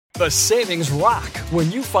The savings rock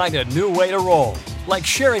when you find a new way to roll, like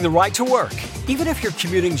sharing the ride to work. Even if you're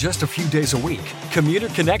commuting just a few days a week, Commuter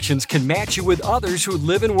Connections can match you with others who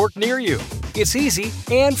live and work near you. It's easy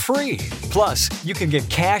and free. Plus, you can get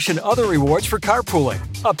cash and other rewards for carpooling,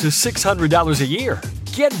 up to $600 a year.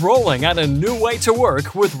 Get rolling on a new way to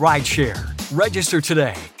work with rideshare. Register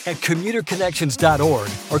today at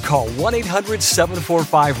commuterconnections.org or call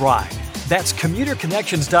 1-800-745-RIDE. That's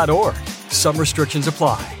commuterconnections.org. Some restrictions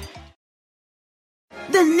apply.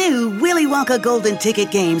 The new Willy Wonka Golden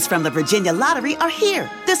Ticket games from the Virginia Lottery are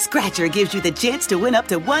here. The Scratcher gives you the chance to win up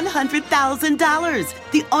to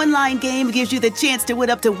 $100,000. The online game gives you the chance to win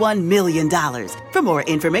up to $1 million. For more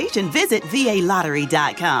information, visit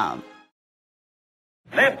VALottery.com.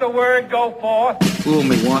 Let the word go forth. Fool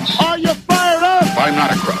me once. Are you fired up? I'm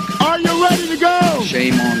not a crook. Are you ready to go?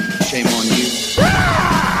 Shame on you.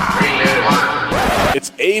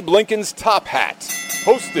 It's Abe Lincoln's Top Hat,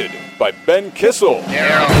 hosted by Ben Kissel.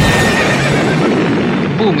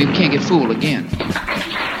 Fool me, we can't get fooled again.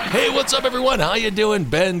 Hey, what's up, everyone? How you doing?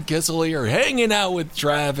 Ben Kissel here, hanging out with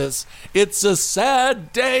Travis. It's a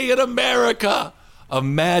sad day in America.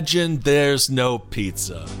 Imagine there's no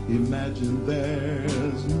pizza. Imagine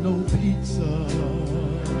there's no pizza.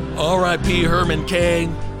 R.I.P. Herman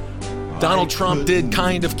Cain. Donald Trump did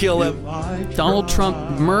kind of kill him. Donald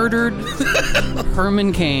Trump murdered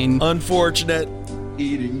Herman Cain. Unfortunate.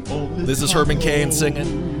 This is Herman Cain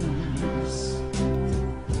singing.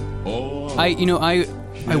 I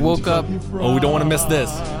woke up. Oh, we don't want to miss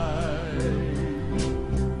this.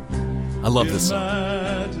 I love this song.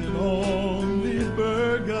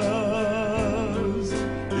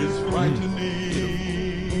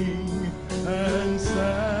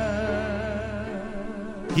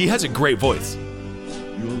 He has a great voice.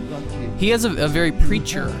 He has a very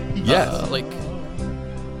preacher. Yes.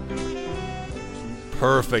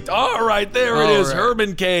 Perfect. All right, there it is. Right.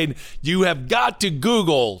 Herman Cain. You have got to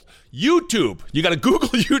Google YouTube. You got to Google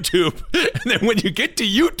YouTube. And then when you get to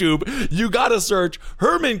YouTube, you got to search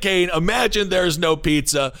Herman Cain. Imagine there's no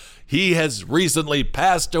pizza. He has recently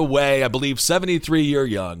passed away, I believe 73 years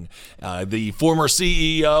young. The former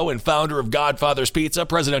CEO and founder of Godfather's Pizza,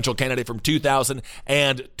 presidential candidate from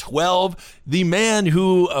 2012. The man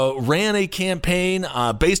who ran a campaign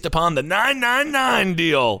based upon the 999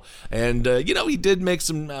 deal. And, he did make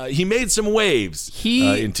he made some waves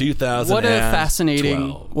in 2012.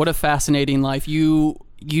 What a fascinating life. You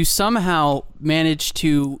somehow managed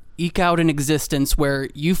to eke out an existence where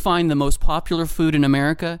you find the most popular food in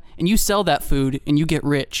America and you sell that food and you get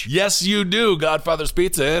rich. Yes, you do. Godfather's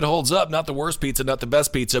Pizza. It holds up. Not the worst pizza, not the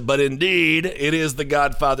best pizza, but indeed it is the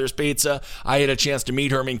Godfather's Pizza. I had a chance to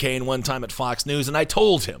meet Herman Cain one time at Fox News, and I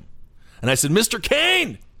told him, and I said, Mr.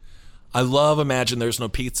 Cain, I love Imagine There's No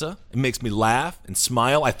Pizza. It makes me laugh and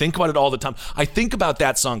smile. I think about it all the time. I think about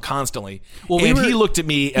that song constantly. He looked at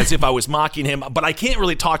me as if I was mocking him, but I can't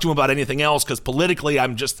really talk to him about anything else because politically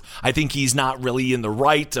I think he's not really in the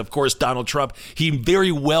right. Of course, Donald Trump, he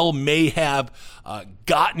very well may have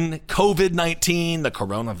gotten COVID-19, the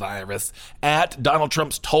coronavirus, at Donald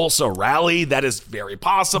Trump's Tulsa rally. That is very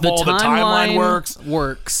possible. The timeline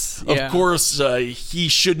works. Yeah. Of course, he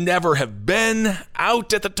should never have been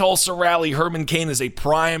out at the Tulsa rally. Herman Cain is a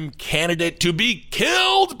prime candidate to be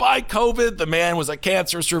killed by COVID. The man was a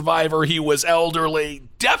cancer survivor. He was elderly.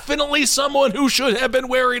 Definitely someone who should have been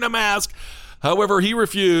wearing a mask. However, he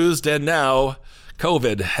refused, and now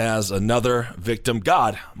COVID has another victim.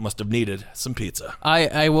 God must have needed some pizza.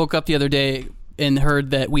 I woke up the other day and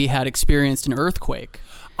heard that we had experienced an earthquake.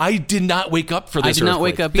 I did not wake up for this earthquake. I did not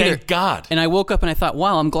wake up either. Thank God. And I woke up and I thought,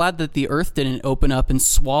 wow, I'm glad that the earth didn't open up and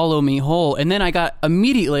swallow me whole. And then I got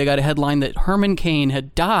a headline that Herman Cain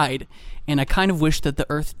had died. And I kind of wish that the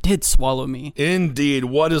earth did swallow me. Indeed.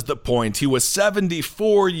 What is the point? He was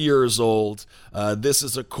 74 years old. This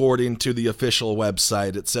is according to the official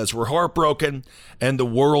website. It says, we're heartbroken and the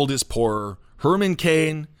world is poorer. Herman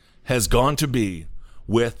Cain has gone to be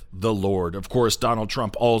with the Lord. Of course, Donald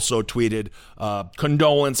Trump also tweeted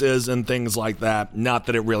condolences and things like that. Not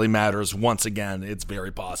that it really matters. Once again, it's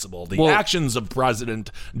very possible. The actions of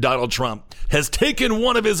President Donald Trump has taken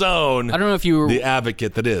one of his own. I don't know if you the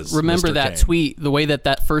advocate that is. Remember Mr. that Cain. tweet, the way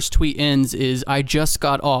that first tweet ends is, I just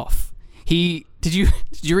got off. Did you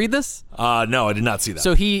read this? No, I did not see that.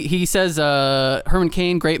 So he says, Herman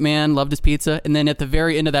Cain, great man, loved his pizza. And then at the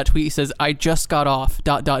very end of that tweet, he says, I just got off, ...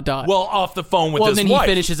 Well, off the phone with his wife. Well, then he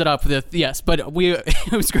finishes it up with, yes. But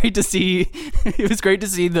it was great to see,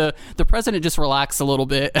 the president just relax a little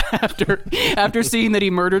bit after seeing that he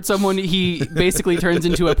murdered someone. He basically turns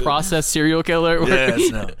into a processed serial killer. Yes,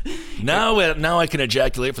 no. Now I can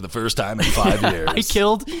ejaculate for the first time in 5 years.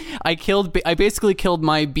 I basically killed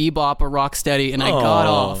my Bebop or Rocksteady, and I got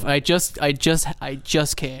off. I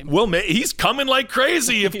just came. Well, he's coming like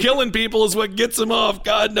crazy. If killing people is what gets him off,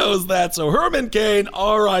 God knows that. So Herman Cain,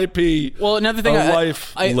 R.I.P. Well, another thing,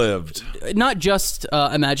 life lived. Not just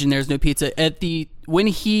Imagine There's No Pizza. When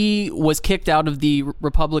he was kicked out of the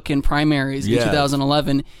Republican primaries in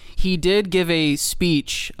 2011, he did give a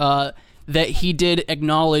speech that he did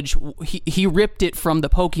acknowledge. He ripped it from the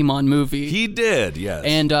Pokemon movie. He did, yes.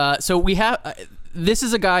 And so we have. This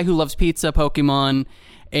is a guy who loves pizza, Pokemon,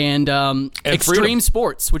 and extreme freedom.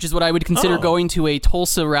 Sports, which is what I would consider going to a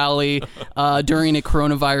Tulsa rally during a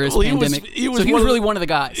coronavirus pandemic. He was really one of the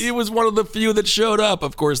guys. He was one of the few that showed up.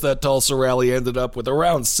 Of course, that Tulsa rally ended up with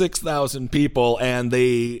around 6,000 people, and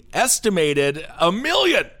they estimated 1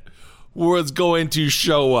 million was going to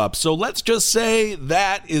show up. So let's just say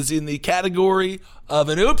that is in the category of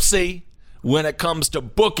an oopsie when it comes to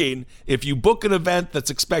booking. If you book an event that's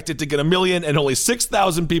expected to get 1 million and only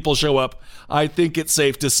 6,000 people show up, I think it's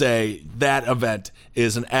safe to say that event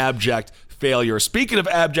is an abject failure. Speaking of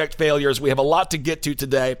abject failures, we have a lot to get to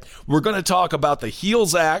today. We're going to talk about the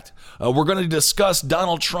HEALS Act. We're going to discuss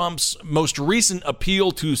Donald Trump's most recent appeal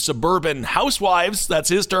to suburban housewives. That's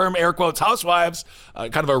his term, air quotes, housewives.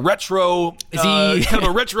 Kind of a retro,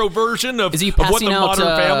 version of what the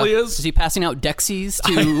Modern Family is. Is he passing out Dexies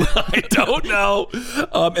to? I don't know.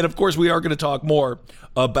 And of course, we are going to talk more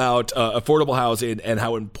about affordable housing and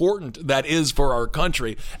how important that is for our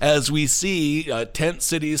country as we see tent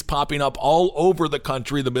cities popping up all over the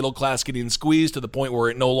country, the middle class getting squeezed to the point where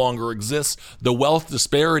it no longer exists, the wealth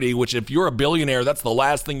disparity, which if you're a billionaire, that's the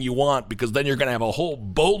last thing you want, because then you're going to have a whole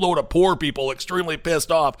boatload of poor people extremely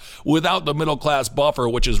pissed off without the middle class buffer,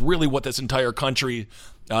 which is really what this entire country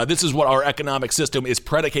this is what our economic system is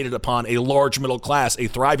predicated upon, a large middle class, a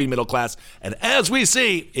thriving middle class. And as we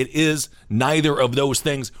see, it is neither of those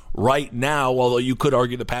things right now, although you could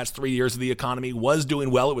argue the past 3 years of the economy was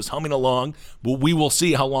doing well. It was humming along, but we will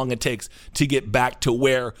see how long it takes to get back to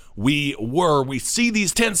where we were. We see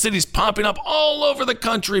these tent cities popping up all over the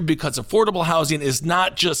country because affordable housing is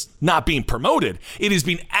not just not being promoted, it is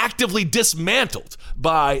being actively dismantled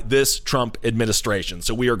by this Trump administration.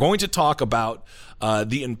 So we are going to talk about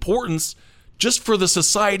the importance just for the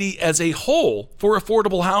society as a whole for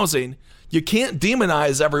affordable housing. You can't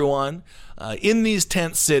demonize everyone in these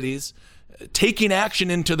tent cities taking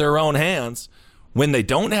action into their own hands when they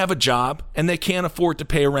don't have a job and they can't afford to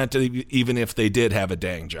pay rent even if they did have a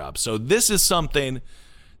dang job. So this is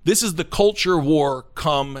the culture war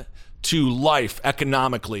come to life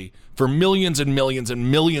economically for millions and millions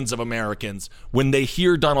and millions of Americans when they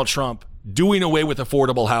hear Donald Trump doing away with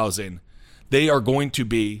affordable housing. They are going to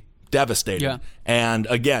be devastated. Yeah. And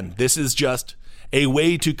again, this is just a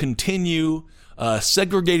way to continue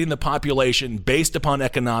segregating the population based upon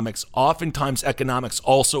economics. Oftentimes, economics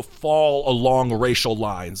also fall along racial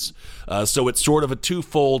lines. So it's sort of a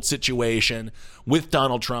twofold situation with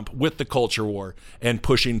Donald Trump, with the culture war, and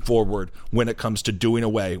pushing forward when it comes to doing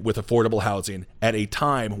away with affordable housing at a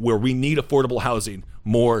time where we need affordable housing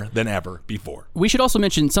more than ever before. We should also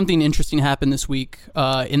mention something interesting happened this week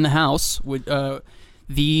in the House. With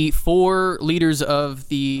the 4 leaders of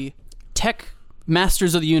the tech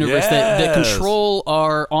masters of the universe that control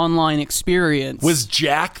our online experience. Was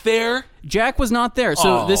Jack there? Jack was not there.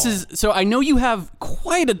 So I know you have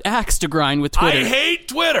quite an axe to grind with Twitter. I hate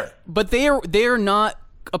Twitter. But they are not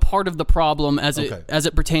a part of the problem as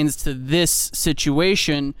it pertains to this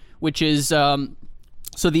situation, which is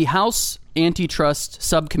so the House Antitrust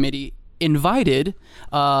Subcommittee invited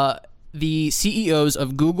the CEOs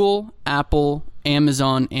of Google, Apple,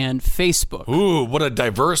 Amazon, and Facebook. Ooh, what a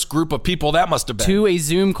diverse group of people that must have been. To a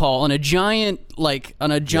Zoom call on a giant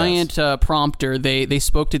prompter. They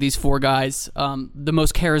spoke to these 4 guys, the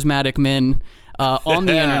most charismatic men on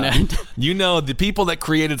the internet. You know, the people that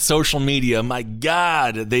created social media, my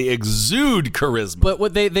God, they exude charisma. But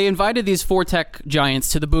what they invited these 4 tech giants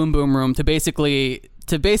to the Boom Boom Room to basically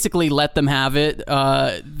let them have it,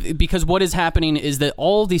 because what is happening is that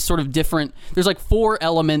all these sort of different, there's like 4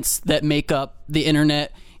 elements that make up the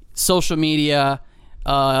internet: social media,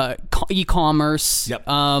 e-commerce. Yep.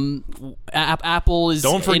 Apple is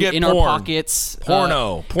don't forget in porn. Our pockets,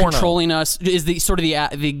 porno controlling us, is the sort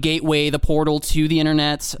of the gateway, the portal to the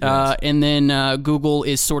internet. Yes. And then Google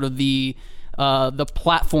is sort of the the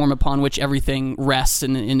platform upon which everything rests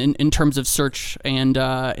in terms of search and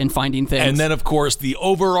finding things. And then, of course, the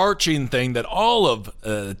overarching thing that all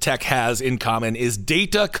of tech has in common is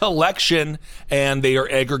data collection, and they are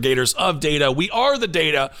aggregators of data. We are the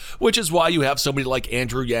data, which is why you have somebody like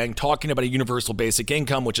Andrew Yang talking about a universal basic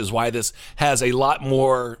income, which is why this has a lot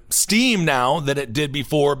more steam now than it did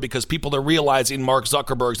before, because people are realizing Mark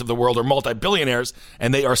Zuckerbergs of the world are multi-billionaires,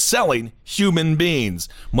 and they are selling human beings,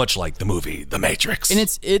 much like the movie The Matrix. And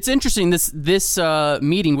it's interesting, this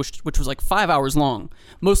meeting, which was like 5 hours long,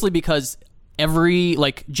 mostly because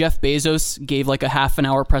Jeff Bezos gave like a half an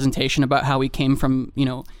hour presentation about how he came from,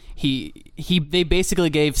 they basically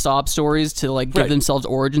gave sob stories to like give themselves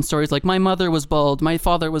origin stories. Like, my mother was bald, my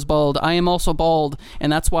father was bald, I am also bald,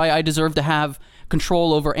 and that's why I deserve to have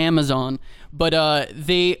control over Amazon. But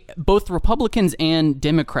both Republicans and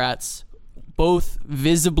Democrats, both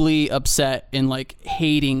visibly upset and like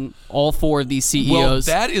hating all four of these CEOs. Well,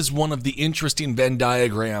 that is one of the interesting Venn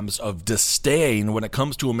diagrams of disdain when it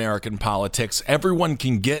comes to American politics. Everyone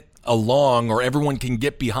can get along, or everyone can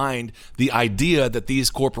get behind the idea that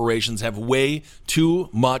these corporations have way too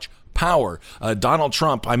much power. Donald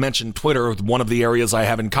Trump, I mentioned Twitter, one of the areas I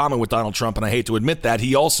have in common with Donald Trump, and I hate to admit that.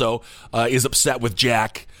 He also is upset with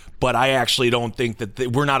Jack. But I actually don't think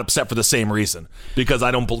that we're not upset for the same reason, because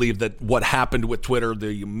I don't believe that what happened with Twitter,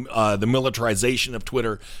 the militarization of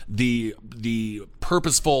Twitter, the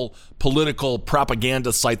purposeful political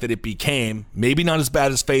propaganda site that it became, maybe not as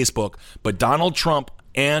bad as Facebook, but Donald Trump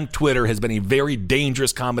and Twitter has been a very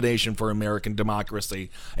dangerous combination for American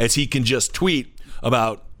democracy, as he can just tweet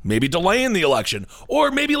about maybe delaying the election,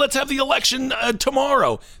 or maybe let's have the election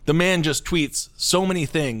tomorrow. The man just tweets so many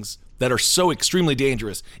things that are so extremely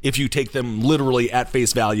dangerous if you take them literally at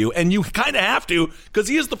face value, and you kind of have to, because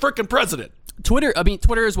he is the frickin' president. Twitter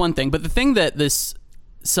is one thing, but the thing that this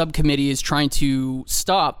subcommittee is trying to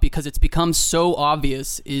stop, because it's become so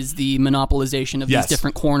obvious, is the monopolization of these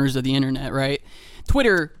different corners of the internet, right?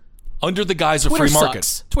 Twitter, under the guise of free market.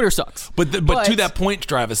 Sucks. Twitter sucks. But to that point,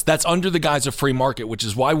 Travis, that's under the guise of free market, which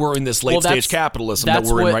is why we're in this late-stage capitalism that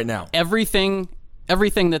we're in right now. Every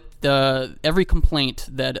complaint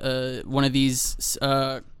that one of these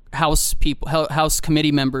House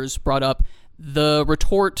committee members brought up, the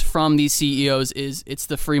retort from these CEOs is it's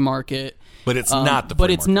the free market. But it's not the free market.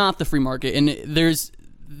 But it's not the free market. And there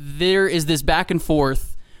is this back and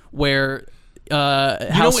forth where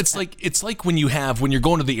it's like when you're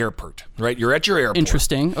going to the airport, right? You're at your airport.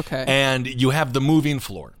 Interesting. Okay. And you have the moving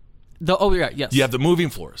floor. Yes. You have the moving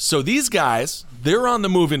floor. So these guys, they're on the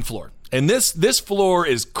moving floor. And this floor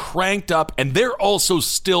is cranked up, and they're also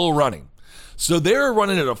still running. So they're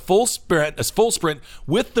running at a full sprint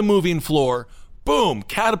with the moving floor, boom,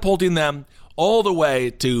 catapulting them all the way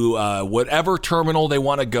to whatever terminal they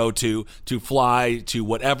want to go to fly to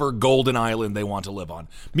whatever golden island they want to live on.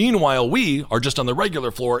 Meanwhile, we are just on the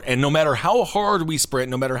regular floor, and no matter how hard we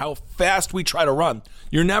sprint, no matter how fast we try to run,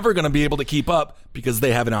 you're never going to be able to keep up, because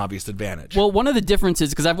they have an obvious advantage. Well, one of the differences,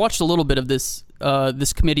 because I've watched a little bit of this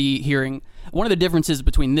committee hearing, one of the differences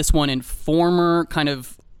between this one and former kind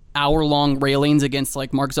of hour-long railings against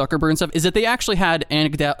like Mark Zuckerberg and stuff is that they actually had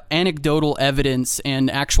anecdotal evidence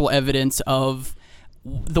and actual evidence of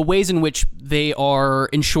the ways in which they are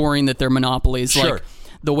ensuring that they're monopolies. Sure. Like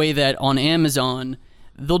the way that on Amazon,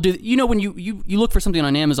 they'll do, when you look for something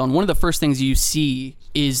on Amazon, one of the first things you see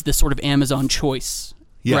is the sort of Amazon choice.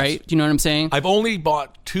 Yes. Right? Do you know what I'm saying? I've only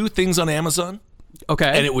bought 2 things on Amazon. Okay.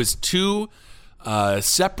 And it was 2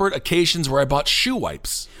 separate occasions where I bought shoe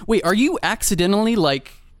wipes. Wait, are you accidentally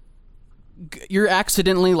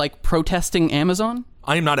protesting Amazon?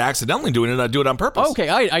 I am not accidentally doing it. I do it on purpose. Okay.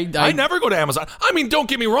 I never go to Amazon. I mean, don't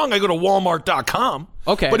get me wrong. I go to Walmart.com.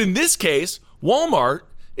 Okay. But in this case, Walmart,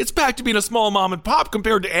 it's back to being a small mom and pop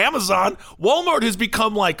compared to Amazon. Walmart has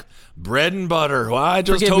become like bread and butter. Well, I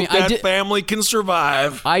just hope that family can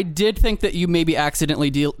survive. I did think that you maybe accidentally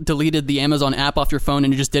deleted the Amazon app off your phone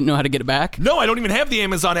and you just didn't know how to get it back. No, I don't even have the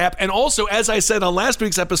Amazon app. And also, as I said on last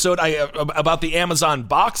week's episode about the Amazon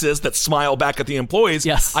boxes that smile back at the employees,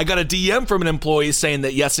 yes. I got a DM from an employee saying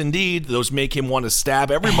that, yes, indeed, those make him want to stab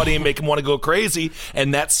everybody and make him want to go crazy.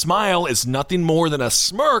 And that smile is nothing more than a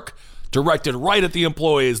smirk directed right at the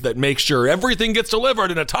employees that make sure everything gets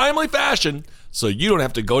delivered in a timely fashion so you don't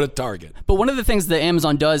have to go to Target. But one of the things that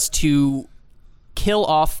Amazon does to kill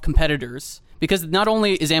off competitors, Because not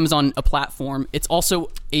only is Amazon a platform, it's also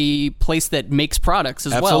a place that makes products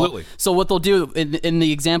as well. Absolutely. So what they'll do in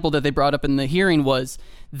the example that they brought up in the hearing was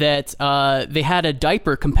that they had a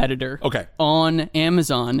diaper competitor on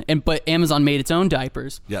Amazon, but Amazon made its own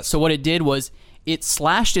diapers. Yes. So what it did was it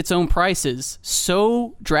slashed its own prices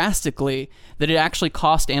so drastically that it actually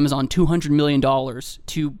cost Amazon $200 million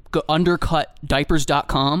to undercut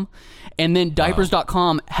Diapers.com. And then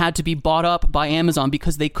Diapers.com had to be bought up by Amazon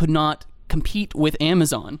because they could not compete with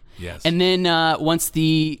Amazon. Yes. And then once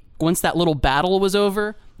that little battle was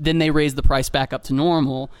over, then they raised the price back up to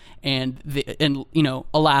normal, and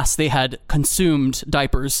alas, they had consumed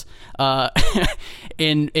diapers,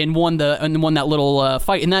 and won that little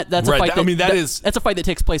fight. And that's a fight. That's a fight that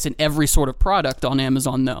takes place in every sort of product on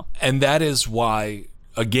Amazon, though. And that is why,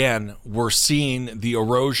 again, we're seeing the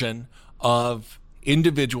erosion of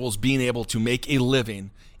individuals being able to make a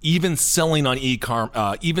living, even selling on e-commerce,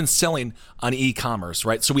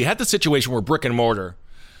 right? So we had the situation where brick and mortar,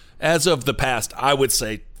 as of the past, I would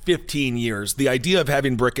say 15 years, the idea of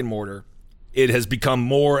having brick and mortar, it has become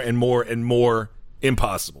more and more and more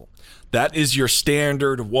impossible. That is your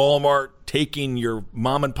standard Walmart taking your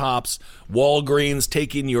mom and pops, Walgreens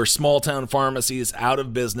taking your small town pharmacies out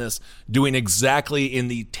of business, doing exactly in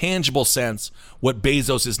the tangible sense what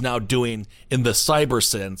Bezos is now doing in the cyber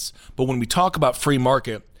sense. But when we talk about free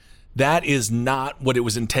market, that is not what it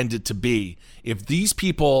was intended to be. If these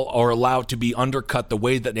people are allowed to be undercut the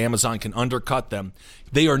way that Amazon can undercut them,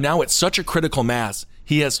 they are now at such a critical mass.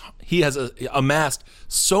 He has amassed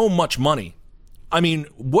so much money. I mean,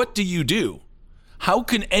 what do you do? How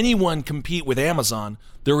can anyone compete with Amazon?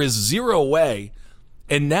 There is zero way.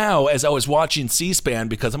 And now, as I was watching C-SPAN,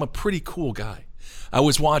 because I'm a pretty cool guy, I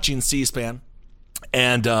was watching C-SPAN,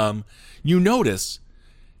 and you notice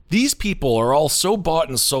these people are all so bought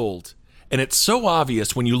and sold, and it's so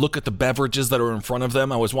obvious when you look at the beverages that are in front of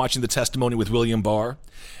them. I was watching the testimony with William Barr,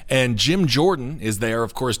 and Jim Jordan is there.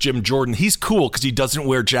 Of course, Jim Jordan, he's cool because he doesn't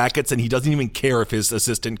wear jackets, and he doesn't even care if his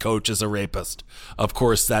assistant coach is a rapist. Of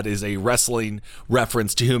course, that is a wrestling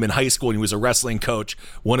reference to him in high school when he was a wrestling coach.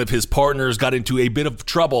 One of his partners got into a bit of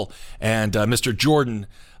trouble, and Mr. Jordan,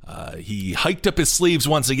 he hiked up his sleeves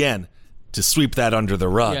once again to sweep that under the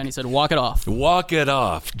rug. Yeah, and he said, walk it off. Walk it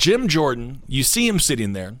off. Jim Jordan, you see him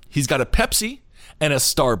sitting there. He's got a Pepsi and a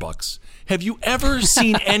Starbucks. Have you ever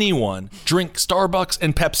seen anyone drink Starbucks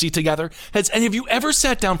and Pepsi together? Have you ever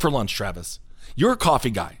sat down for lunch, Travis? You're a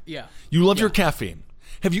coffee guy. Yeah. You love your caffeine.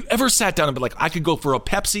 Have you ever sat down and been like, I could go for a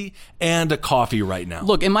Pepsi and a coffee right now?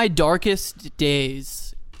 Look, in my darkest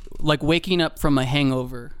days, like waking up from a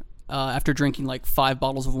hangover, after drinking like 5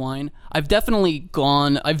 bottles of wine, I've definitely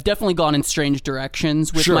gone in strange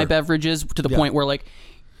directions with my beverages to the point where like,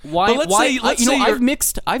 I've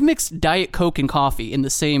mixed Diet Coke and coffee in the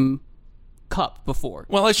same cup before.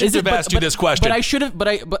 Well, I should have asked you this question. But I should have. But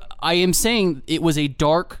I am saying it was a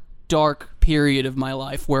dark period of my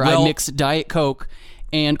life where I mixed Diet Coke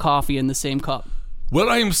and coffee in the same cup. What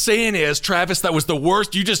I am saying is, Travis, that was the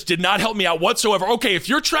worst. You just did not help me out whatsoever. Okay, if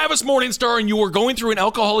you're Travis Morningstar and you were going through an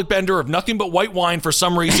alcoholic bender of nothing but white wine for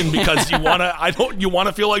some reason because you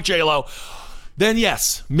wanna feel like J-Lo, then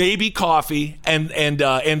yes, maybe coffee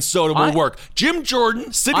and soda will work. Jim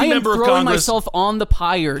Jordan, sitting member of Congress. I am throwing myself on the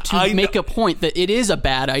pyre to make a point that it is a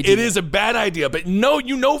bad idea. It is a bad idea, but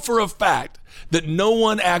you know for a fact that no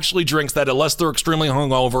one actually drinks that unless they're extremely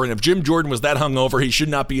hungover. And if Jim Jordan was that hungover, he should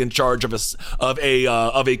not be in charge of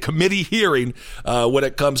a committee hearing when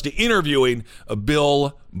it comes to interviewing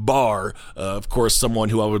Bill Barr. Of course, someone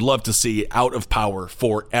who I would love to see out of power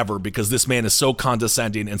forever because this man is so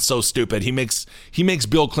condescending and so stupid. He makes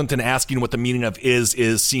Bill Clinton asking what the meaning of is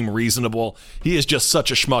seem reasonable. He is just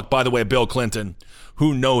such a schmuck. By the way, Bill Clinton,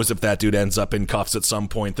 who knows if that dude ends up in cuffs at some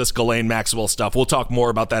point. This Ghislaine Maxwell stuff, we'll talk more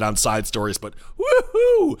about that on Side Stories, but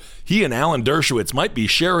woohoo! He and Alan Dershowitz might be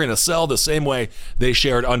sharing a cell the same way they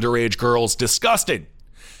shared underage girls. Disgusting.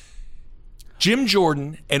 Jim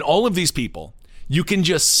Jordan and all of these people, you can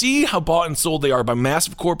just see how bought and sold they are by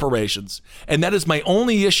massive corporations. And that is my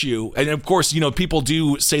only issue. And of course, people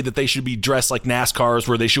do say that they should be dressed like NASCARs,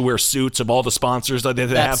 where they should wear suits of all the sponsors that they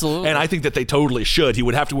have. Absolutely. And I think that they totally should. He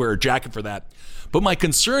would have to wear a jacket for that. But my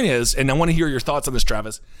concern is, and I want to hear your thoughts on this,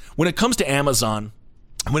 Travis, when it comes to Amazon,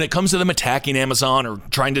 when it comes to them attacking Amazon or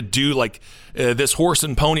trying to do like this horse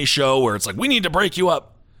and pony show where it's like, we need to break you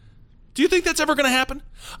up. Do you think that's ever going to happen?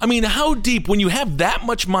 I mean, how deep, when you have that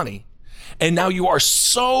much money, and now you are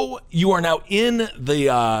now in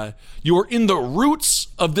the roots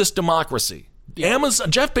of this democracy.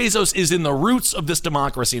 Jeff Bezos is in the roots of this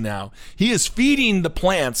democracy now. He is feeding the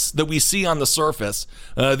plants that we see on the surface,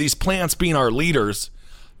 these plants being our leaders.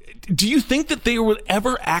 do you think that they would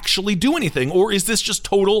ever actually do anything, or is this just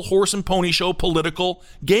total horse and pony show political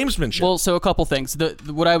gamesmanship? Well, so a couple things.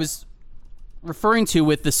 What I was referring to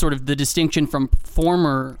with this sort of the distinction from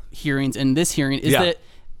former hearings and this hearing is that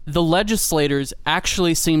the legislators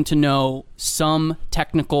actually seem to know some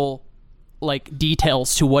technical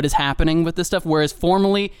details to what is happening with this stuff, whereas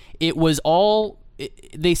formally it was all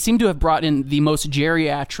they seem to have brought in the most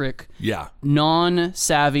geriatric,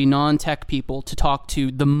 non-savvy, non-tech people to talk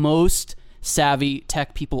to the most savvy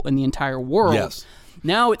tech people in the entire world. Yes.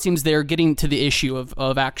 Now it seems they're getting to the issue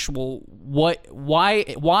of actual why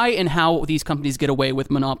and how these companies get away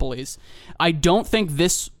with monopolies. I don't think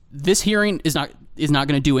this hearing is not going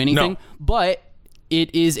to do anything, but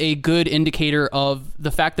it is a good indicator of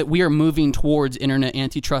the fact that we are moving towards internet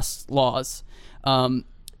antitrust laws,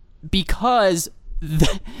 because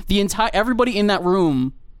the entire everybody in that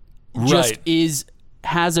room just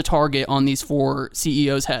has a target on these 4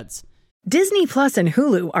 CEOs' heads. Disney Plus and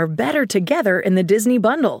Hulu are better together in the Disney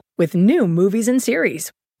Bundle with new movies and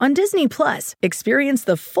series. On Disney Plus, experience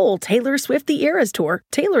the full Taylor Swift The Eras Tour,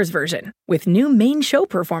 Taylor's version, with new main show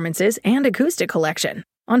performances and acoustic collection.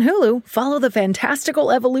 On Hulu, follow the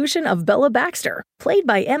fantastical evolution of Bella Baxter, played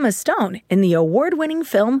by Emma Stone in the award-winning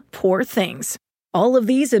film Poor Things. All of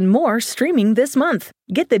these and more streaming this month.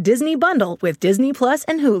 Get the Disney Bundle with Disney Plus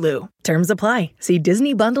and Hulu. Terms apply. See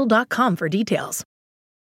DisneyBundle.com for details.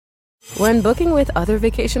 When booking with other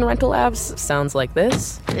vacation rental apps sounds like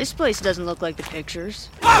this. This place doesn't look like the pictures.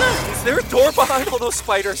 Is there a door behind all those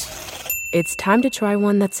spiders? It's time to try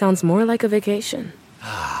one that sounds more like a vacation.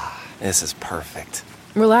 This is perfect.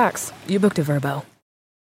 Relax. You booked a Vrbo.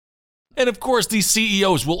 And of course, these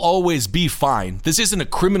CEOs will always be fine. This isn't a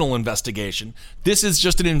criminal investigation. This is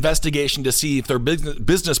just an investigation to see if their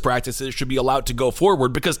business practices should be allowed to go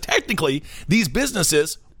forward, because technically, these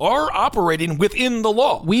businesses are operating within the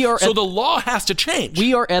law. So the law has to change.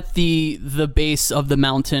 We are at the base of the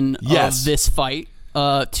mountain of this fight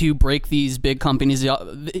to break these big companies.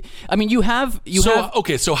 I mean,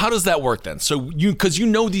 Okay, so how does that work then? So because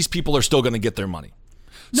these people are still going to get their money.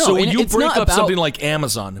 No, so when you break up something like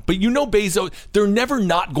Amazon, but Bezos, they're never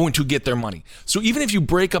not going to get their money. So even if you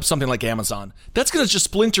break up something like Amazon, that's going to just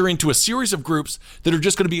splinter into a series of groups that are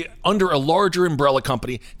just going to be under a larger umbrella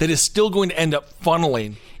company that is still going to end up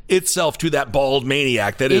funneling itself to that bald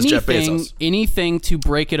maniac that is Jeff Bezos. Anything to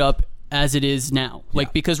break it up as it is now.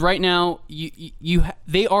 Because right now,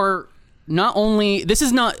 they are... Not only, this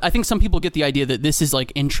is not, I think some people get the idea that this is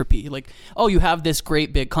like entropy. You have this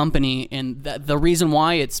great big company, and the reason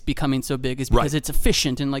why it's becoming so big is because it's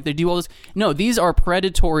efficient and they do all this. No, these are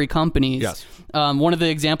predatory companies. Yes. One of the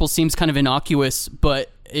examples seems kind of innocuous,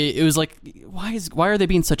 but it was why are they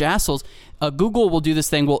being such assholes? Google will do this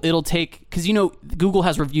thing. Well, it'll take, because Google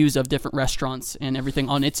has reviews of different restaurants and everything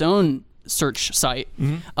on its own search site,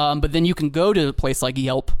 but then you can go to a place like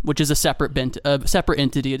Yelp, which is a separate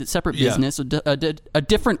entity, a separate business, a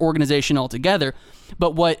different organization altogether.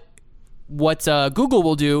 But what Google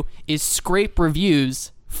will do is scrape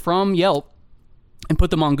reviews from Yelp and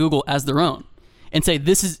put them on Google as their own, and say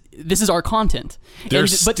this is our content. They're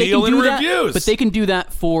stealing reviews, but they can do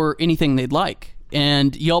that for anything they'd like.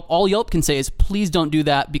 And all Yelp can say is, please don't do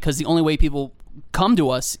that, because the only way people come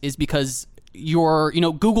to us is because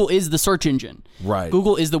Google is the search engine. Right.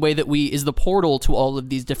 Google is the way that is the portal to all of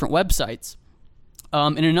these different websites.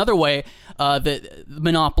 In another way that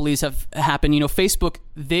monopolies have happened, Facebook,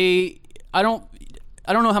 I don't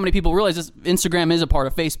know how many people realize this. Instagram is a part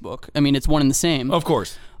of Facebook. I mean, it's one and the same. Of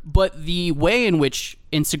course. But the way in which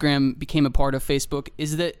Instagram became a part of Facebook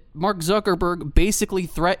is that Mark Zuckerberg basically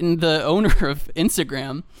threatened the owner of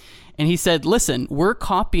Instagram, and he said, listen, we're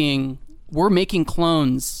making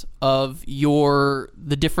clones of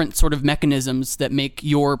the different sort of mechanisms that make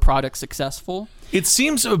your product successful. It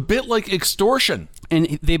seems a bit like extortion.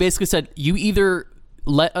 And they basically said, you either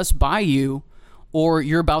let us buy you, or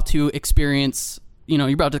you're about to experience...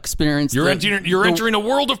 You're entering a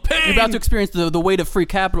world of pain. You're about to experience the weight of free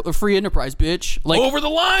capital, or free enterprise, bitch. Over the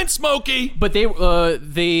line, Smokey. But they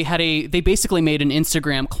basically made an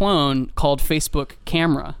Instagram clone called Facebook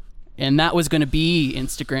Camera, and that was going to be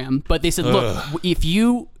Instagram. But they said, look, if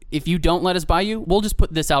you don't let us buy you, we'll just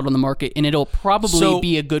put this out on the market, and it'll probably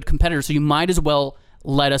be a good competitor. So you might as well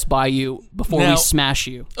let us buy you before we smash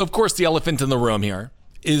you. Of course, the elephant in the room here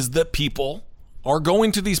is that people are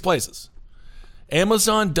going to these places.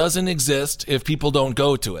 Amazon doesn't exist if people don't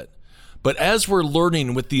go to it. But as we're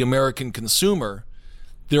learning with the American consumer,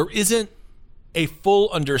 there isn't a full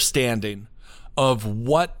understanding of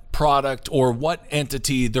what product or what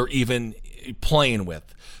entity they're even playing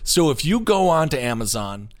with. So if you go on to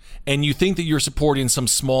Amazon and you think that you're supporting some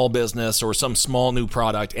small business or some small new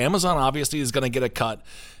product, Amazon obviously is going to get a cut.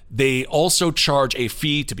 They also charge a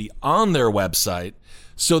fee to be on their website.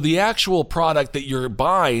 So the actual product that you're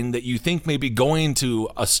buying that you think may be going to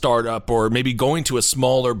a startup or maybe going to a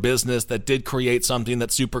smaller business that did create something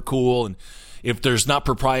that's super cool, and if there's not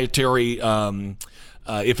proprietary,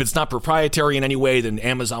 if it's not proprietary in any way, then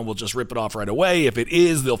Amazon will just rip it off right away. If it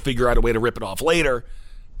is, they'll figure out a way to rip it off later.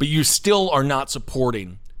 But you still are not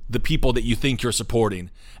supporting the people that you think you're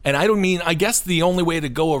supporting. And I guess the only way to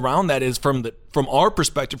go around that is from our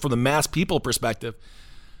perspective, from the mass people perspective.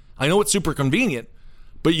 I know it's super convenient,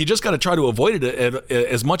 but you just got to try to avoid it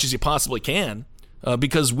as much as you possibly can,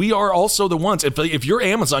 because we are also the ones. If you're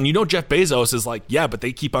Amazon, you know Jeff Bezos is like, yeah, but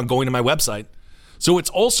they keep on going to my website. So it's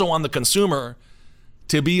also on the consumer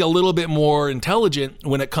to be a little bit more intelligent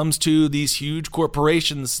when it comes to these huge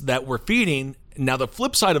corporations that we're feeding. Now, the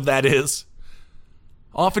flip side of that is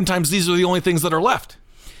oftentimes these are the only things that are left.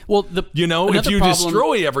 Well, if you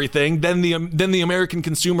destroy everything, then the American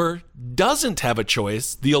consumer doesn't have a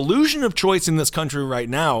choice. The illusion of choice in this country right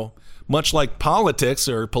now, much like politics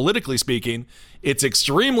or politically speaking, it's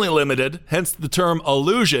extremely limited, hence the term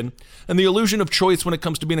illusion. And the illusion of choice when it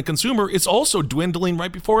comes to being a consumer is also dwindling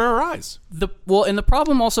right before our eyes. And the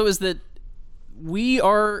problem also is that we're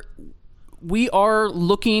on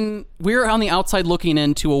the outside looking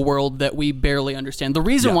into a world that we barely understand. The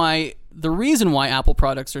reason why Apple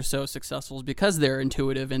products are so successful is because they're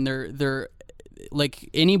intuitive and they're like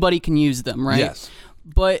anybody can use them, right? Yes.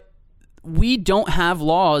 But we don't have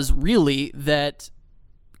laws really that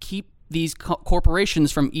keep these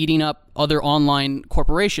corporations from eating up other online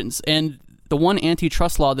corporations. And the one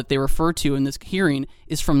antitrust law that they refer to in this hearing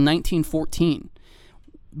is from 1914.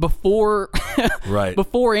 Before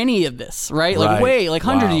any of this, right? Like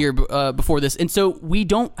hundreds of years before this. And so we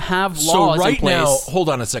don't have laws in place. Now, hold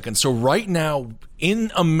on a second. So right now in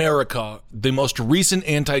America, the most recent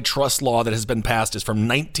antitrust law that has been passed is from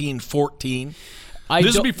 1914.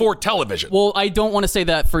 This is before television. Well, I don't want to say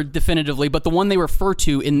that for definitively, but the one they refer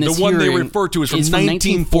to in this hearing they refer to is from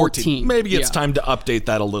 1914. Maybe it's time to update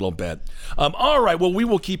that a little bit. All right. Well, we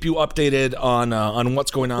will keep you updated on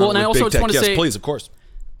what's going on with big tech. Yes, please, of course.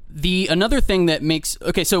 Another thing that makes...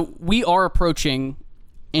 Okay, so we are approaching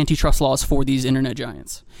antitrust laws for these internet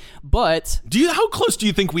giants. But... How close do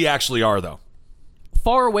you think we actually are, though?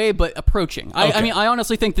 Far away, but approaching. Okay. I mean, I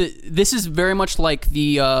honestly think that this is very much like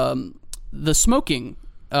the smoking...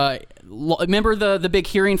 remember the big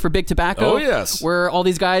hearing for big tobacco? Oh, yes. Where all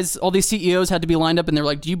these CEOs had to be lined up and they're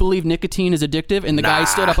like, do you believe nicotine is addictive? And the guy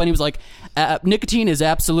stood up and he was like, nicotine is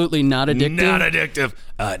absolutely not addictive. Not addictive.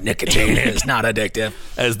 Nicotine is not addictive.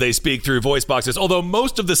 As they speak through voice boxes. Although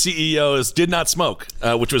most of the CEOs did not smoke,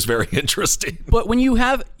 which was very interesting. But when you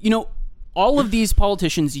have, all of these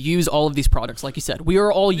politicians use all of these products, like you said. We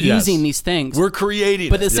are all using these things. We're creating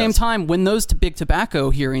But at the same time, when those big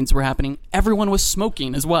tobacco hearings were happening, everyone was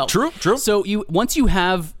smoking as well. True. So once you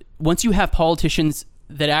have politicians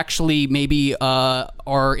that actually maybe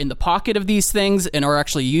are in the pocket of these things and are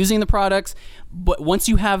actually using the products, but once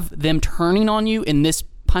you have them turning on you in this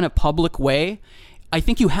kind of public way, I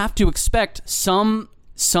think you have to expect some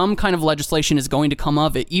kind of legislation is going to come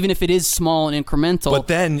of it, even if it is small and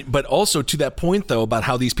incremental. But also to that point, though, about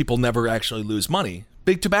how these people never actually lose money.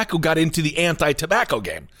 Big Tobacco got into the anti-tobacco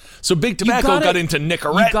game. So Big Tobacco got into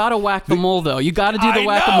Nicorette. You got to whack the mole, though. You got to do the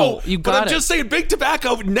whack-a-mole. But I'm just saying, Big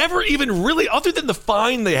Tobacco never even really, other than the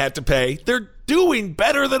fine they had to pay, they're doing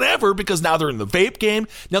better than ever because now they're in the vape game.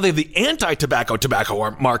 Now they have the anti-tobacco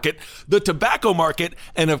market, the tobacco market,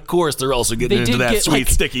 and of course they're also getting into that sweet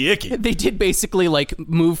sticky icky. They did basically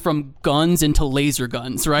move from guns into laser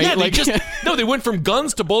guns, right? Yeah, they went from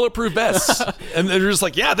guns to bulletproof vests, and they're just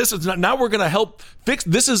like, yeah, this is now we're gonna help fix.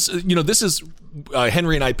 This is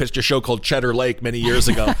Henry and I pitched a show called Cheddar Lake many years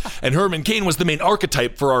ago, and Herman Cain was the main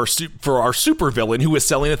archetype for our supervillain who was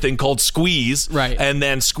selling a thing called Squeeze, right? And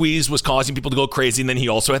then Squeeze was causing people to go crazy, and then he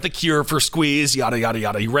also had the cure for Squeeze, yada yada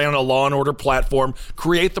yada. He ran on a Law and Order platform,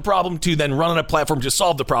 create the problem to then run on a platform to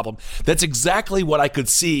solve the problem. That's exactly what I could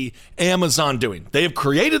see Amazon doing. They have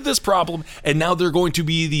created this problem, and now they're going to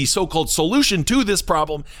be the so-called solution to this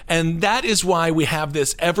problem, and that is why we have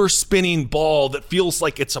this ever-spinning ball that feels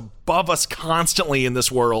like it's above us constantly in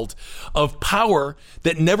this world of power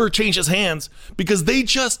that never changes hands, because they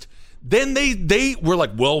were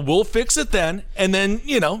like, well, we'll fix it then. And then,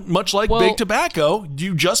 much like Big Tobacco,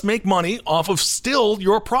 you just make money off of still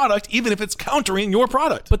your product, even if it's countering your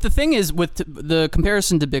product. But the thing is, with the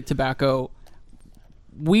comparison to Big Tobacco,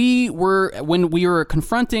 when we were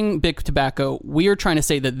confronting big tobacco, we are trying to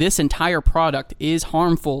say that this entire product is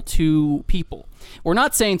harmful to people. We're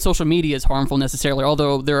not saying social media is harmful necessarily,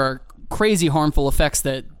 although there are crazy harmful effects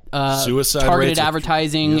that suicide targeted rates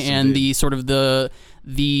advertising yes, and indeed. the sort of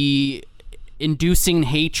the inducing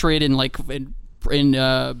hatred and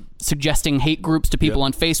suggesting hate groups to people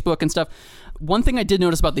on Facebook and stuff. One thing I did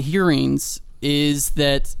notice about the hearings is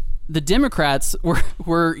that the Democrats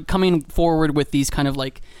were coming forward with these kind of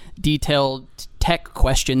like detailed tech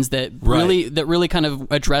questions that really kind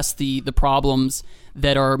of address the problems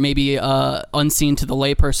that are maybe unseen to the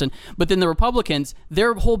layperson. But then the Republicans,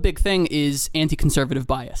 their whole big thing is anti-conservative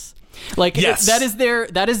bias. Like yes. that is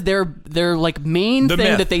their like main thing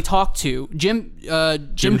myth. that they talk to. Jim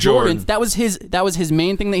Jordan, that was his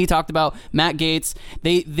main thing that he talked about. Matt Gaetz,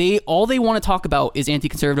 they all they want to talk about is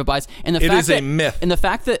anti-conservative bias, and the fact a myth. And the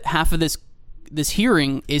fact that half of this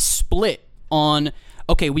hearing is split on,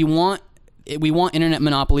 okay, we want internet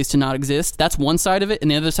monopolies to not exist. That's one side of it, and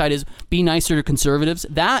the other side is be nicer to conservatives.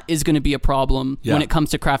 That is going to be a problem when it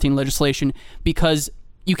comes to crafting legislation, because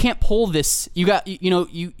you can't pull this. You got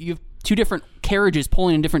you have two different carriages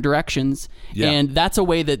pulling in different directions, and that's a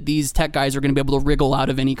way that these tech guys are going to be able to wriggle out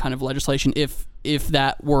of any kind of legislation if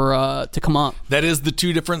that were to come up. That is the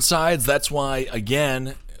two different sides. That's why,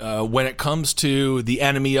 again, when it comes to the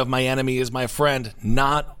enemy of my enemy is my friend,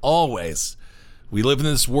 not always. We live in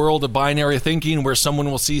this world of binary thinking where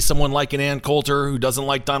someone will see someone like an Ann Coulter who doesn't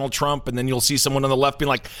like Donald Trump, and then you'll see someone on the left being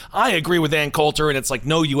like, I agree with Ann Coulter, and it's like,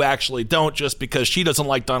 no, you actually don't, just because she doesn't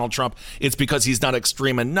like Donald Trump. It's because he's not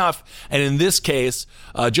extreme enough. And in this case,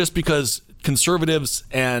 just because conservatives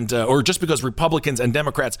and or just because Republicans and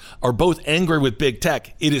Democrats are both angry with big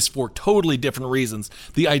tech, it is for totally different reasons.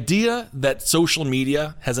 The idea that social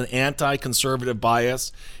media has an anti-conservative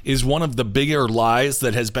bias is one of the bigger lies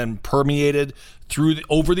that has been permeated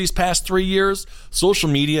over these past 3 years. Social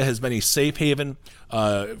media has been a safe haven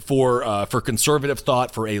for conservative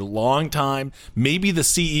thought for a long time. Maybe the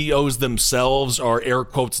CEOs themselves are air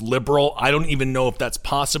quotes liberal. I don't even know if that's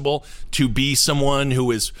possible to be someone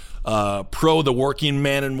who is pro the working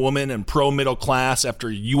man and woman and pro middle class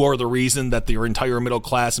after you are the reason that your entire middle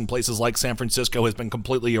class in places like San Francisco has been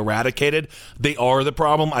completely eradicated. They are the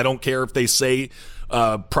problem. I don't care if they say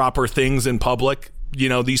proper things in public. You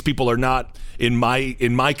know, these people are not, in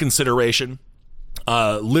my consideration,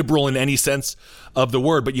 liberal in any sense of the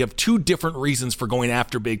word, but you have two different reasons for going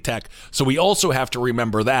after big tech. So we also have to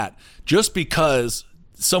remember that just because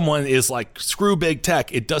someone is like, screw big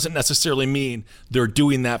tech, it doesn't necessarily mean they're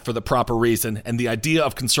doing that for the proper reason. And the idea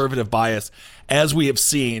of conservative bias, as we have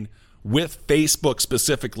seen with Facebook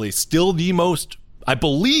specifically, still the most, I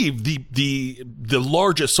believe, the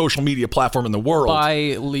largest social media platform in the world.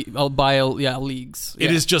 By leagues.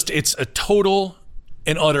 It is just, it's a total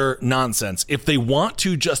and utter nonsense. If they want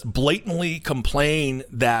to just blatantly complain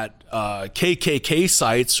that KKK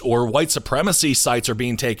sites or white supremacy sites are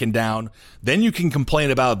being taken down, then you can complain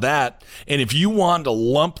about that. And if you want to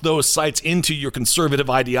lump those sites into your conservative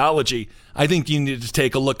ideology, I think you need to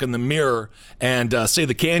take a look in the mirror and say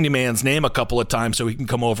the Candyman's name a couple of times so he can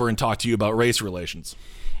come over and talk to you about race relations.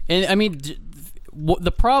 And I mean,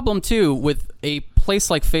 the problem too with a place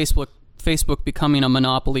like Facebook becoming a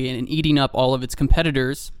monopoly and eating up all of its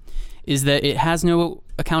competitors is that it has no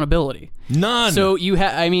accountability. None. So we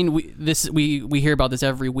hear about this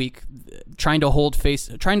every week, trying to hold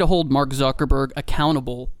Mark Zuckerberg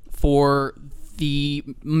accountable for the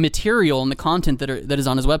material and the content that is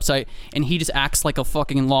on his website, and he just acts like a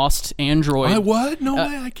fucking lost android. What? No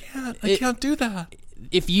way! I can't do that.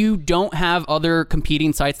 If you don't have other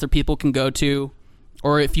competing sites that people can go to,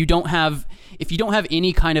 or if you don't have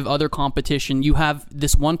any kind of other competition, you have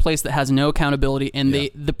this one place that has no accountability, and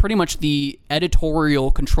the pretty much the editorial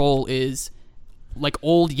control is like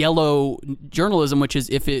old yellow journalism, which is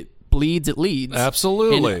if it bleeds, it leads.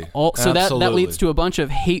 Absolutely. That leads to a bunch of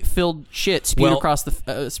hate-filled shit spewed across your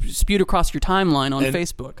timeline on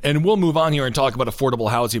Facebook. And we'll move on here and talk about affordable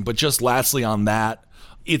housing, but just lastly on that,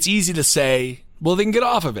 it's easy to say, well, they can get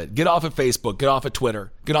off of it. Get off of Facebook. Get off of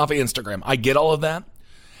Twitter. Get off of Instagram. I get all of that.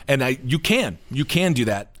 And you can do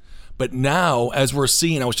that. But now, as we're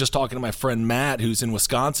seeing, I was just talking to my friend Matt, who's in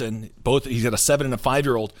Wisconsin. He's got a 7 and a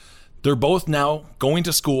 5-year-old. They're both now going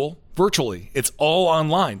to school virtually. It's all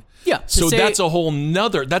online. Yeah. So that's a whole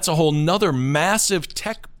nother massive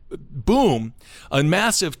tech boom, a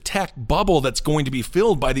massive tech bubble that's going to be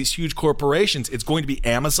filled by these huge corporations. It's going to be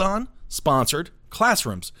Amazon sponsored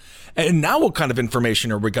classrooms. And now what kind of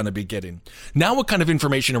information are we going to be getting? Now what kind of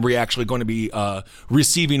information are we actually going to be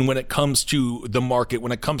receiving when it comes to the market,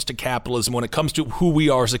 when it comes to capitalism, when it comes to who we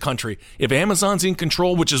are as a country? If Amazon's in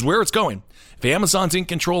control, which is where it's going, if Amazon's in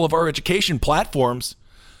control of our education platforms,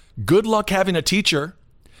 good luck having a teacher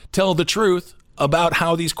tell the truth about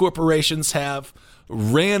how these corporations have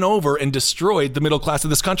ran over and destroyed the middle class of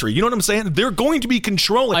this country. You know what I'm saying? They're going to be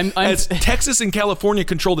controlling, as Texas and California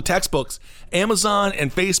control the textbooks, Amazon and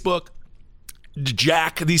Facebook,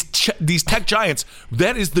 Jack, these tech giants,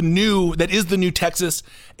 that is the new Texas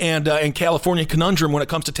and California conundrum when it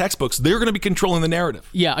comes to textbooks. They're going to be controlling the narrative.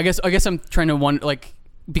 Yeah, I guess I'm trying to wonder, like,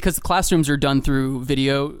 because the classrooms are done through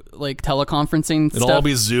video, like teleconferencing It'll all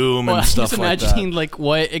be Zoom and stuff like that. Just imagining like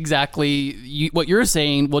what exactly what you're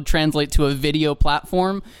saying will translate to a video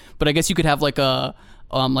platform, but I guess you could have like a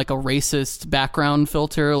racist background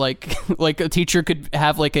filter, like a teacher could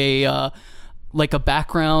have like a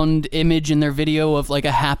background image in their video of like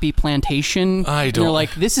a happy plantation. And they're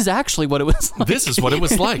like, this is actually what it was like. This is what it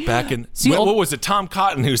was like back in, what was it, Tom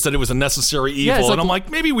Cotton, who said it was a necessary evil. Yeah, and I'm like,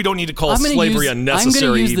 maybe we don't need to call slavery a necessary evil.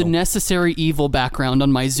 I'm going to use the necessary evil background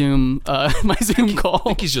on my Zoom call. I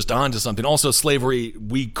think he's just on to something. Also, slavery,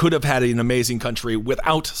 we could have had an amazing country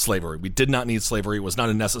without slavery. We did not need slavery. It was not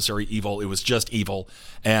a necessary evil. It was just evil.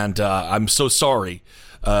 And I'm so sorry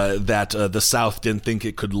that the South didn't think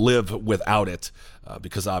it could live without it,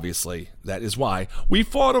 because obviously that is why we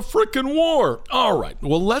fought a frickin' war. All right,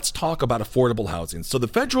 well, let's talk about affordable housing. So the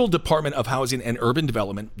Federal Department of Housing and Urban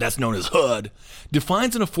Development, that's known as HUD,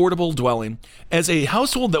 defines an affordable dwelling as a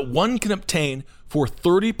household that one can obtain for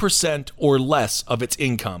 30% or less of its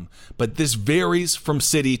income, but this varies from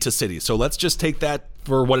city to city. So let's just take that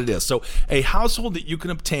for what it is. So a household that you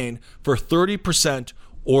can obtain for 30%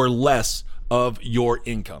 or less of your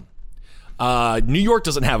income. New York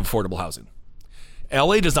doesn't have affordable housing.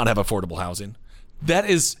 LA does not have affordable housing. That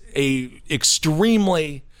is a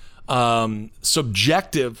extremely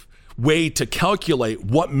subjective way to calculate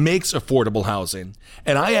what makes affordable housing.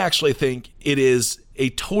 And I actually think it is a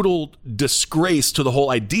total disgrace to the whole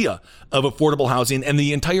idea of affordable housing and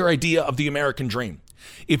the entire idea of the American dream.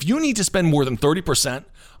 If you need to spend more than 30%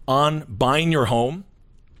 on buying your home,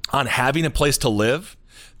 on having a place to live,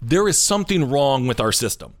 there is something wrong with our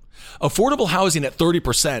system. Affordable housing at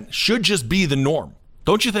 30% should just be the norm.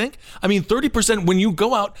 Don't you think? I mean, 30%, when you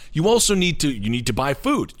go out, you also need to buy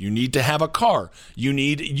food. You need to have a car.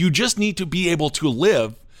 You just need to be able to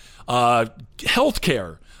live,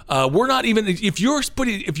 healthcare. We're not even, if you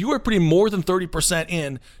are putting more than 30%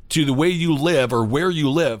 in to the way you live or where you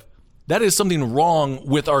live, that is something wrong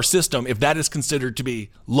with our system if that is considered to be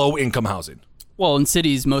low income housing. Well, in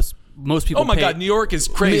cities, most people. Oh my God, New York is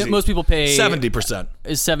crazy. Most people pay 70%.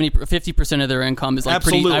 Is 50% of their income is like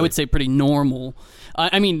pretty. I would say pretty normal.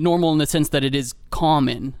 I mean, normal in the sense that it is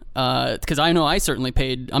common. Because I know I certainly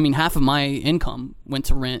paid. I mean, half of my income went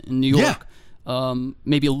to rent in New York. Yeah.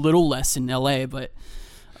 Maybe a little less in LA, but.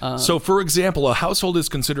 So, for example, a household is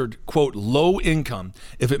considered, quote, low income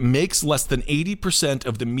if it makes less than 80%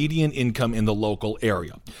 of the median income in the local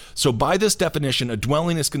area. So by this definition, a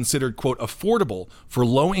dwelling is considered, quote, affordable for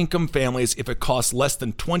low income families if it costs less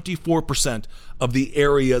than 24% of the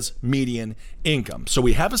area's median income. So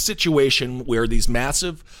we have a situation where these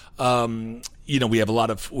massive, we have a lot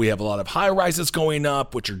of high rises going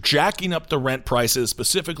up, which are jacking up the rent prices,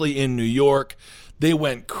 specifically in New York. They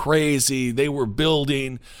went crazy. They were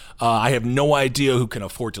building. I have no idea who can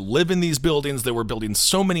afford to live in these buildings. They were building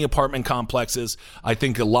so many apartment complexes. I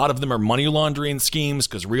think a lot of them are money laundering schemes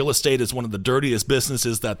because real estate is one of the dirtiest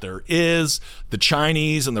businesses that there is. The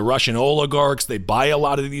Chinese and the Russian oligarchs, they buy a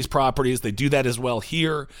lot of these properties. They do that as well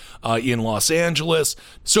here in Los Angeles.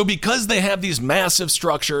 So because they have these massive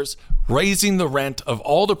structures raising the rent of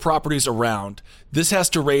all the properties around, this has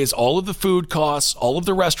to raise all of the food costs, all of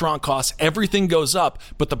the restaurant costs, everything goes up.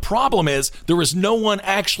 But the problem is there is no one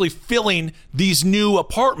actually filling these new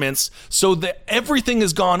apartments, so that everything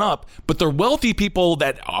has gone up. But the wealthy people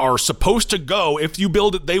that are supposed to go, if you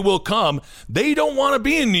build it, they will come. They don't want to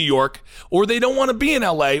be in New York, or they don't want to be in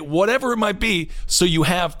LA, whatever it might be. So you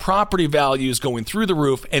have property values going through the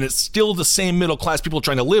roof, and it's still the same middle class people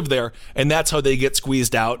trying to live there. And that's how they get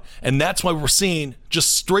squeezed out. And that's why we're seeing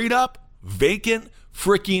just straight up vacant,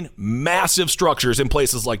 freaking massive structures in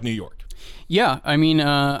places like New York. Yeah, I mean,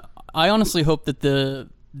 I honestly hope that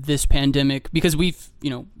this pandemic, because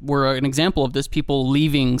we're an example of this, people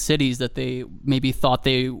leaving cities that they maybe thought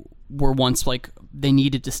they were once like they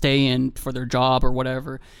needed to stay in for their job or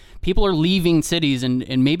whatever. People are leaving cities,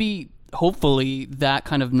 and maybe hopefully that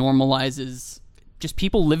kind of normalizes just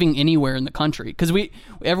people living anywhere in the country, because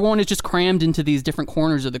everyone is just crammed into these different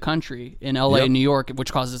corners of the country in LA and New York,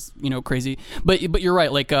 which causes crazy. But you're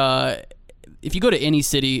right. Like if you go to any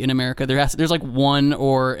city in America, there's like one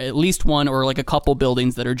or at least one or like a couple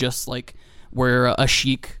buildings that are just like where a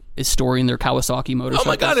sheik is storing their Kawasaki motorcycles. Oh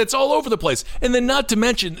my God, it's all over the place. And then not to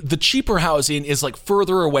mention, the cheaper housing is like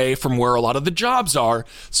further away from where a lot of the jobs are.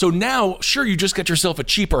 So now, sure, you just get yourself a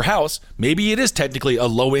cheaper house. Maybe it is technically a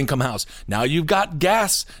low-income house. Now you've got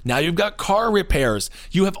gas. Now you've got car repairs.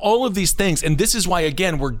 You have all of these things. And this is why,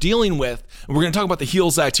 again, we're dealing with, and we're going to talk about the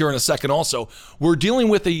HEALS Act here in a second also, we're dealing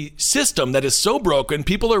with a system that is so broken,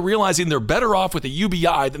 people are realizing they're better off with a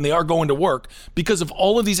UBI than they are going to work because of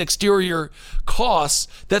all of these exterior costs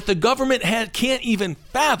that the government can't even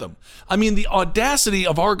fathom. I mean, the audacity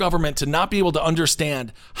of our government to not be able to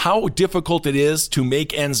understand how difficult it is to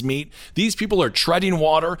make ends meet. These people are treading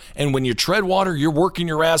water, and when you tread water, you're working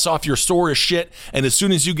your ass off, you're sore as shit, and as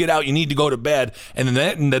soon as you get out, you need to go to bed, and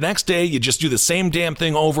then the next day, you just do the same damn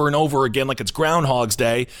thing over and over again like it's Groundhog's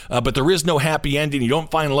Day, but there is no happy ending. You don't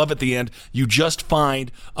find love at the end. You just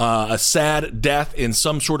find a sad death in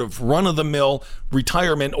some sort of run-of-the-mill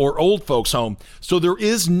retirement or old folks home. So there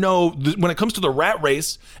is no, when it comes to the rat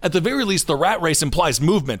race, at the very least, the rat race implies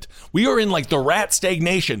movement. We are in like the rat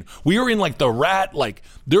stagnation. We are in like the rat, like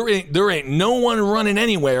there ain't no one running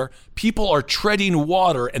anywhere. People are treading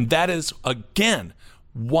water. And that is, again,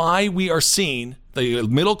 why we are seeing the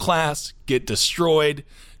middle class get destroyed.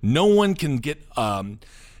 No one can get,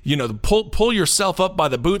 pull yourself up by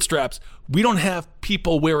the bootstraps. We don't have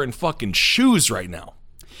people wearing fucking shoes right now.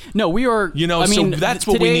 No, we are. So that's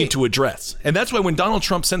what we need to address. And that's why when Donald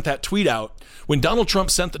Trump sent that tweet out,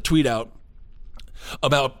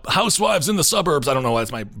 about housewives in the suburbs, I don't know,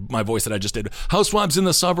 that's my voice that I just did. Housewives in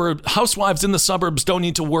the suburbs don't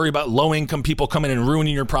need to worry about low-income people coming and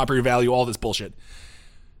ruining your property value, all this bullshit.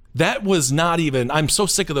 That was not even, I'm so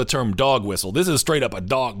sick of the term dog whistle. This is straight up a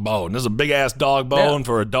dog bone. This is a big ass dog bone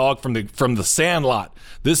for a dog from the Sandlot.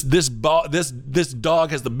 This dog has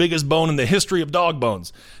the biggest bone in the history of dog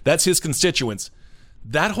bones. That's his constituents.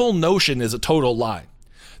 That whole notion is a total lie.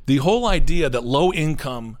 The whole idea that low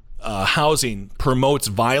income housing promotes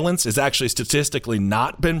violence is actually statistically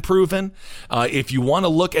not been proven. If you want to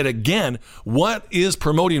look at, again, what is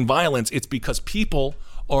promoting violence, it's because people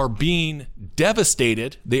are being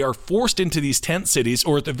devastated. They are forced into these tent cities,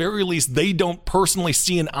 or at the very least, they don't personally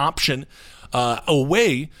see an option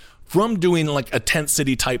away from doing like a tent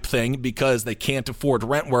city type thing because they can't afford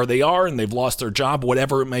rent where they are and they've lost their job,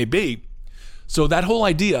 whatever it may be. So that whole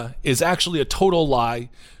idea is actually a total lie.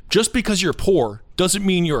 Just because you're poor doesn't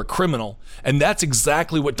mean you're a criminal. And that's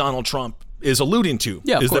exactly what Donald Trump is alluding to,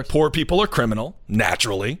 is that poor people are criminal,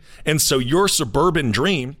 naturally. And so your suburban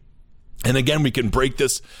dream, and again, we can break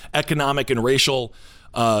this economic and racial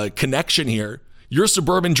connection here. Your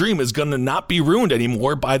suburban dream is going to not be ruined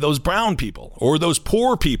anymore by those brown people or those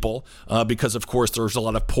poor people, because, of course, there's a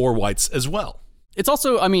lot of poor whites as well. It's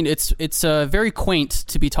also, I mean, it's very quaint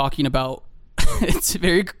to be talking about. It's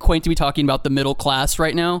very quaint to be talking about the middle class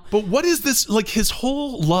right now. But what is this, like his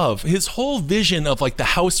whole vision of like the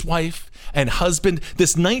housewife and husband,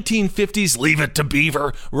 this 1950s Leave It to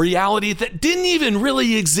Beaver reality that didn't even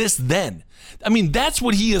really exist then. I mean, that's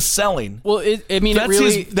what he is selling. Well,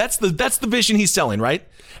 that's the vision he's selling, right?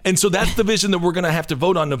 And so that's the vision that we're going to have to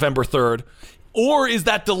vote on November 3rd. Or is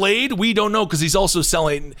that delayed? We don't know, because he's also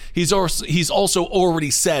already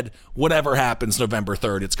said whatever happens November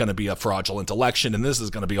 3rd, it's going to be a fraudulent election, and this is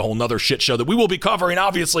going to be a whole nother shit show that we will be covering,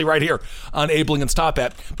 obviously, right here on Abe Lincoln's Top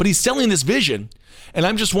Hat. But he's selling this vision, and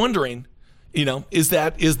I'm just wondering, is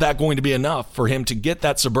that going to be enough for him to get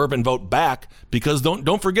that suburban vote back? Because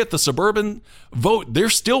don't forget, the suburban vote, they're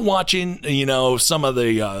still watching, some of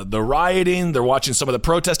the rioting, they're watching some of the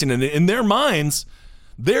protesting, and in their minds,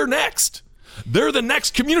 they're next. They're the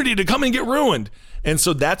next community to come and get ruined. And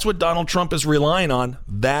so that's what Donald Trump is relying on,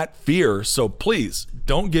 that fear. So please,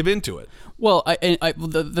 don't give into it. Well,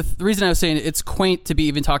 the reason I was saying it's quaint to be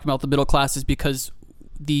even talking about the middle class is because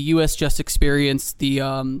the U.S. just experienced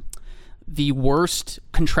the worst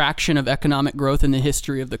contraction of economic growth in the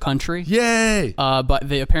history of the country. Yay! But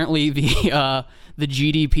the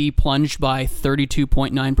GDP plunged by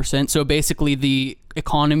 32.9%. So basically, the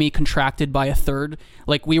economy contracted by a third.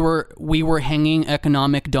 Like we were hanging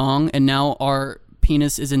economic dong, and now our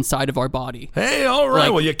penis is inside of our body. Hey, all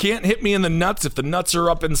right. Well, you can't hit me in the nuts if the nuts are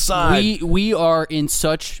up inside. We are in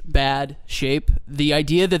such bad shape. The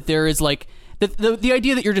idea that there is like. The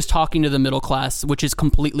idea that you're just talking to the middle class, which is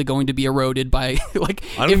completely going to be eroded by like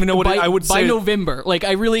I don't even know what I would say by November. Like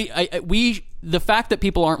we the fact that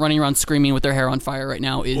people aren't running around screaming with their hair on fire right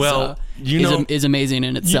now is is amazing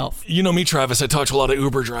in itself. You know me, Travis. I talk to a lot of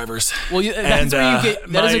Uber drivers. Well, that's where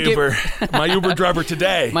you get my Uber driver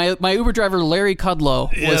today. My Uber driver Larry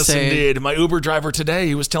Kudlow. Indeed. My Uber driver today.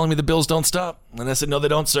 He was telling me the bills don't stop, and I said, no, they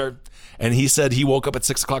don't, sir. And he said he woke up at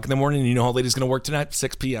 6 o'clock in the morning. And you know how late he's going to work tonight?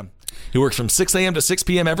 6 p.m. He works from 6 a.m. to 6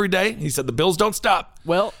 p.m. every day. He said the bills don't stop.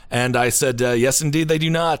 Well, and I said, yes, indeed, they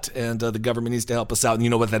do not. And the government needs to help us out. And you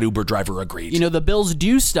know what? That Uber driver agreed. You know, the bills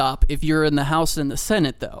do stop if you're in the House and the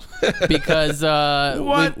Senate, though, because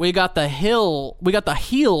we got the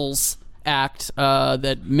HEALS Act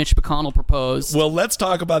that Mitch McConnell proposed. Well, let's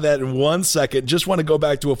talk about that in 1 second. Just want to go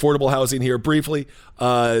back to affordable housing here briefly.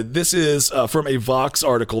 This is from a Vox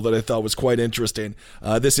article that I thought was quite interesting.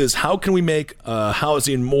 This is how can we make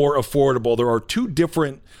housing more affordable? There are two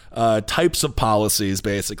different types of policies,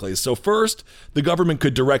 basically. So first, the government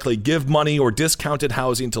could directly give money or discounted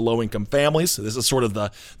housing to low-income families. So this is sort of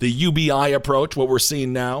the UBI approach, what we're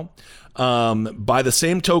seeing now. By the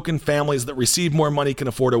same token, families that receive more money can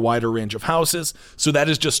afford a wider range of houses. So that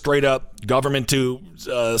is just straight up government to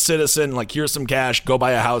citizen, like here's some cash, go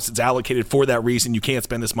buy a house. It's allocated for that reason. You can't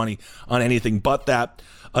spend this money on anything but that.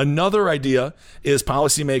 Another idea is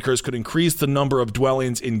policymakers could increase the number of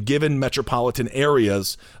dwellings in given metropolitan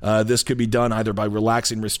areas. This could be done either by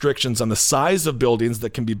relaxing restrictions on the size of buildings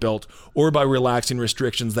that can be built or by relaxing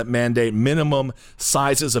restrictions that mandate minimum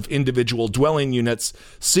sizes of individual dwelling units.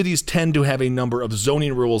 Cities tend to have a number of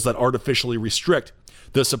zoning rules that artificially restrict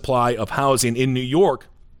the supply of housing. In New York,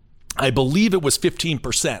 I believe it was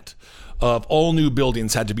 15% of all new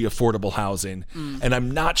buildings had to be affordable housing. And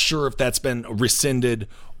I'm not sure if that's been rescinded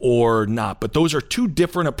or not. But those are two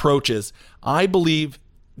different approaches. I believe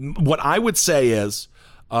what I would say is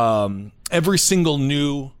every single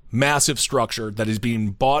new massive structure that is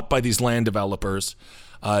being bought by these land developers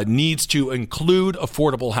needs to include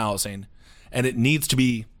affordable housing. And it needs to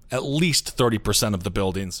be at least 30% of the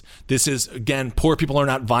buildings. This is, again, poor people are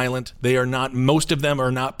not violent. They are not, most of them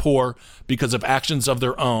are not poor because of actions of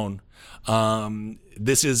their own.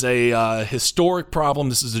 This is a historic problem.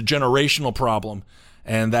 This is a generational problem.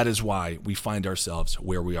 And that is why we find ourselves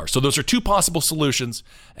where we are. So those are two possible solutions.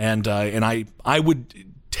 And I would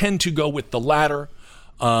tend to go with the latter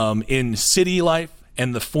in city life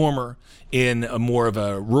and the former in a more of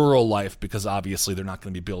a rural life, because obviously they're not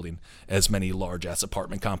going to be building as many large-ass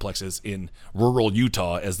apartment complexes in rural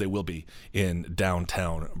Utah as they will be in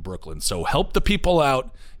downtown Brooklyn. So help the people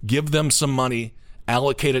out, give them some money,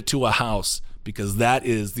 allocate it to a house, because that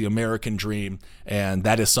is the American dream, and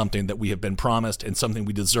that is something that we have been promised and something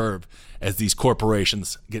we deserve as these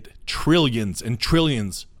corporations get trillions and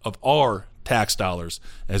trillions of our tax dollars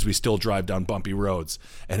as we still drive down bumpy roads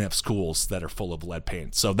and have schools that are full of lead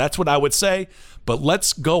paint. So that's what I would say. But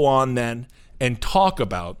let's go on then and talk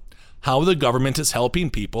about how the government is helping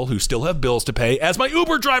people who still have bills to pay, as my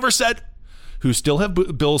Uber driver said, who still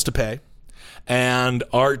have bills to pay and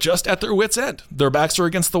are just at their wits' end. Their backs are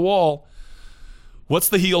against the wall. What's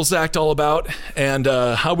the HEALS Act all about, and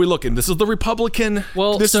how are we looking? This is the Republican.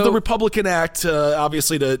 This is the Republican Act,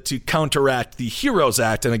 obviously to counteract the HEROES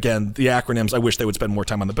Act. And again, the acronyms. I wish they would spend more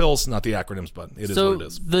time on the bills, not the acronyms, but it is what it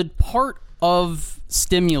is. The part of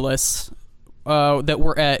stimulus that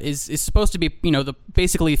we're at is supposed to be,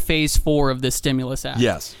 basically phase 4 of this stimulus act.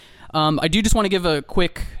 Yes. I do just want to give a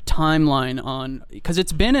quick timeline on, because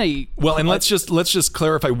it's been and let's just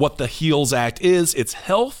clarify what the HEALS Act is. It's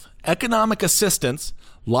health, economic assistance,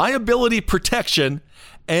 liability protection,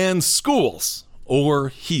 and schools, or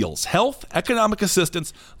HEALS. Health, economic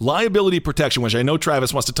assistance, liability protection, which I know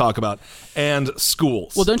Travis wants to talk about, and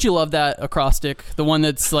schools. Well, don't you love that acrostic? The one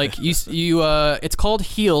that's like, it's called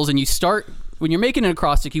HEALS, and you start, when you're making an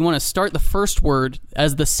acrostic, you want to start the first word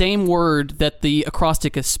as the same word that the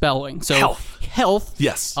acrostic is spelling. So health,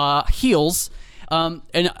 yes, HEALS,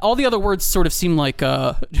 and all the other words sort of seem like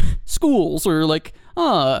schools or like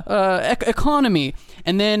economy,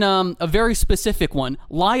 and then a very specific one,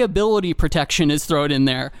 liability protection, is thrown in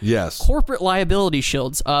there. Yes, corporate liability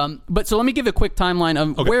shields. But so let me give a quick timeline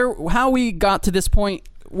of how we got to this point,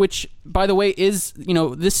 which, by the way, is,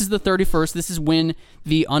 this is the 31st. This is when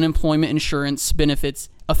the unemployment insurance benefits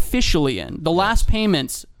officially end. The last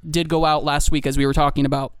payments did go out last week, as we were talking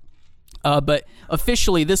about, but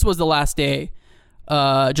officially this was the last day.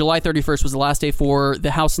 July 31st was the last day for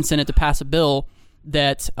the House and Senate to pass a bill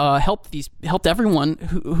that helped everyone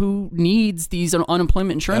who needs these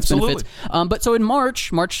unemployment insurance benefits. But so in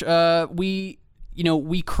March, we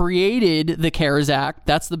created the CARES Act.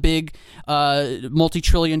 That's the big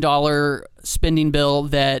multi-trillion-dollar spending bill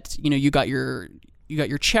that you got your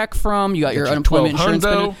your check from, you got your unemployment insurance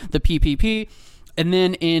benefit, the PPP. And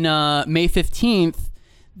then in May 15th,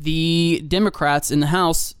 the Democrats in the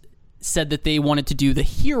House said that they wanted to do the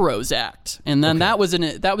HEROES Act, and then that was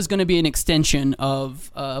going to be an extension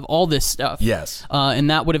of all this stuff. Yes, and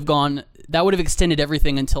that would have extended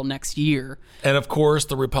everything until next year. And of course,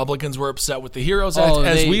 the Republicans were upset with the HEROES Act,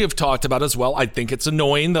 as we have talked about as well. I think it's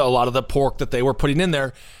annoying that a lot of the pork that they were putting in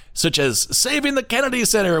there, such as saving the Kennedy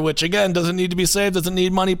Center, which again doesn't need to be saved, doesn't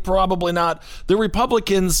need money, probably not. The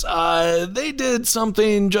Republicans, they did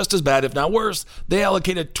something just as bad, if not worse. They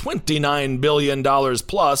allocated $29 billion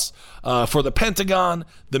plus for the Pentagon.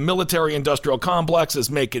 The military-industrial complex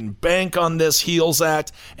is making bank on this HEALS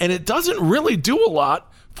Act, and it doesn't really do a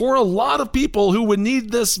lot for a lot of people who would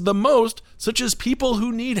need this the most, such as people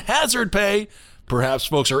who need hazard pay. Perhaps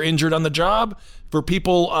folks are injured on the job, for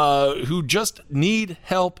people who just need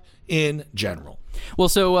help in general. Well,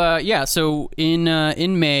 so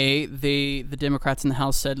in May, the Democrats in the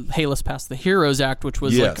House said, "Hey, let's pass the HEROES Act," which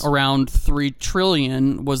was like around $3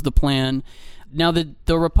 trillion was the plan. Now the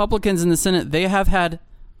Republicans in the Senate, they have had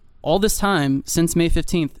all this time since May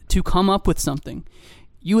 15th to come up with something.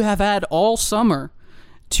 You have had all summer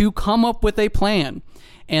to come up with a plan,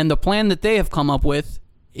 and the plan that they have come up with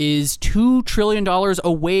is $2 trillion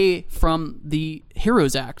away from the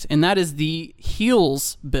HEROES Act, and that is the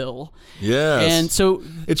HEALS bill. Yes. And so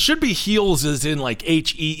it should be HEALS as in like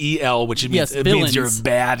HEEL, which means you're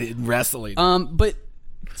bad in wrestling. But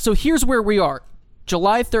so here's where we are.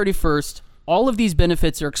 July 31st, all of these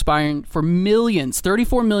benefits are expiring for millions,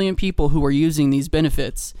 34 million people who are using these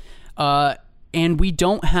benefits, and we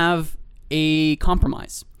don't have a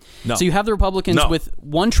compromise. No. So you have the Republicans with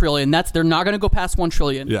 $1 trillion. They're not going to go past $1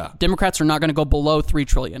 trillion. Yeah. Democrats are not going to go below $3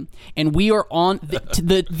 trillion. And we are on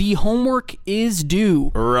the homework is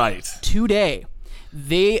due today.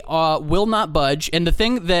 They will not budge. And the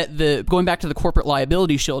thing that going back to the corporate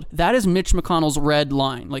liability shield, that is Mitch McConnell's red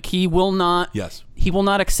line. Like he will not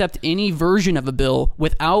accept any version of a bill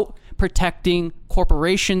without protecting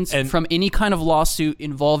corporations from any kind of lawsuit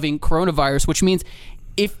involving coronavirus, which means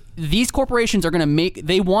if these corporations are going to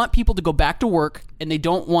they want people to go back to work, and they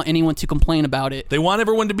don't want anyone to complain about it. They want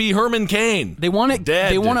everyone to be Herman Cain. They want it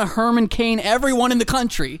dead. They want to Herman Cain everyone in the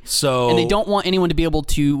country. And they don't want anyone to be able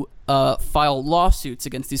to file lawsuits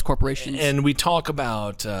against these corporations. And we talk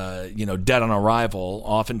about dead on arrival.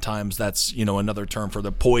 Oftentimes that's another term for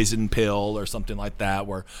the poison pill or something like that,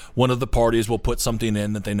 where one of the parties will put something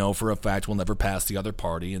in that they know for a fact will never pass the other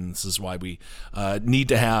party. And this is why we need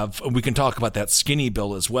to have. We can talk about that skinny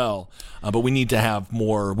bill as well, but we need to have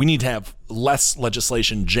more. We need to have less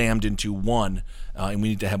legislation jammed into one, and we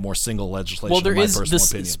need to have more single legislation. Well, there in my is personal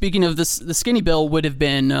this. opinion. Speaking of this, the skinny bill would have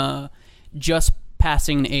been just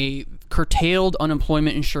passing a curtailed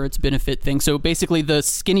unemployment insurance benefit thing. So basically the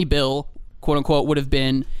skinny bill, quote unquote, would have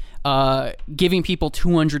been giving people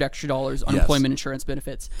 $200 extra unemployment insurance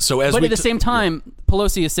benefits. But at the same time,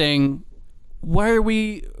 Pelosi is saying, we're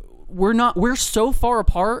so far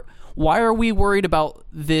apart. Why are we worried about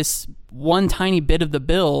this one tiny bit of the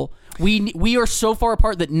bill? We are so far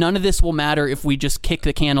apart that none of this will matter if we just kick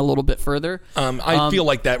the can a little bit further. I feel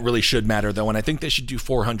like that really should matter, though, and I think they should do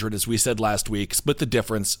 400, as we said last week. Split the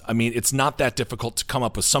difference. I mean, it's not that difficult to come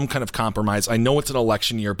up with some kind of compromise. I know it's an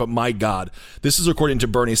election year, but my God, this is according to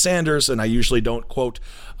Bernie Sanders, and I usually don't quote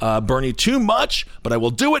Bernie too much, but I will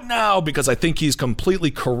do it now because I think he's completely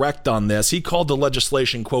correct on this. He called the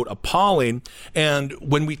legislation, quote, appalling, and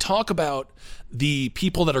when we talk about the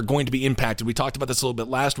people that are going to be impacted, we talked about this a little bit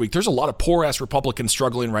last week. There's a lot of poor-ass Republicans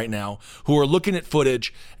struggling right now who are looking at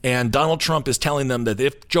footage, and Donald Trump is telling them that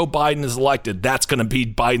if Joe Biden is elected, that's going to be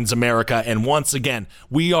Biden's America. And once again,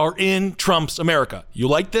 we are in Trump's America. You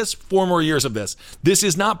like this? 4 more years of this. This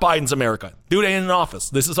is not Biden's America. Dude ain't in office.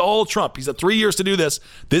 This is all Trump. He's had 3 years to do this.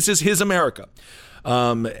 This is his America.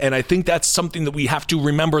 And I think that's something that we have to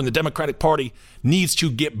remember, and the Democratic Party needs to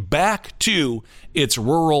get back to its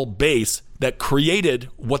rural base that created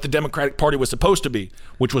what the Democratic Party was supposed to be,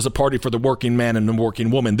 which was a party for the working man and the working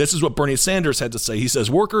woman. This is what Bernie Sanders had to say. He says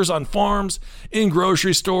workers on farms, in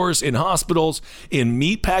grocery stores, in hospitals, in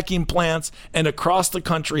meatpacking plants, and across the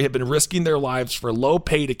country have been risking their lives for low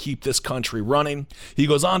pay to keep this country running. He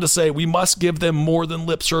goes on to say, we must give them more than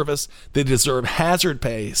lip service. They deserve hazard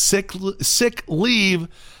pay, sick leave,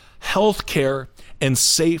 health care, and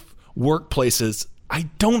safe workplaces. I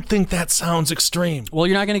don't think that sounds extreme. Well,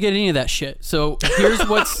 you're not going to get any of that shit. So here's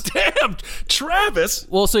what's... Damn, Travis!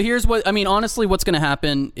 Well, so here's what... I mean, honestly, what's going to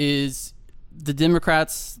happen is the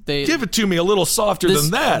Democrats, they... Give it to me a little softer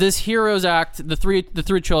than that. This HEROES Act, the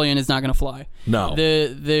 $3 trillion is not going to fly. No.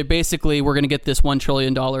 They basically, we're going to get this $1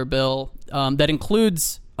 trillion bill. that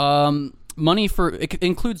includes money it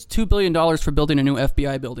includes $2 billion for building a new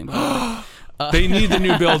FBI building. They need the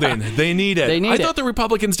new building. They need it. I thought the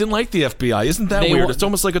Republicans didn't like the FBI. Isn't that weird? It's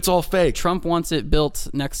almost like it's all fake. Trump wants it built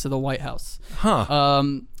next to the White House. Huh.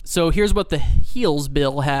 So here's what the HEALS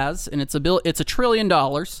bill has, and it's $1 trillion,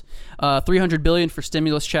 $300 billion for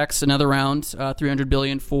stimulus checks, another round, $300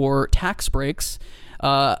 billion for tax breaks,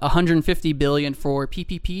 $150 billion for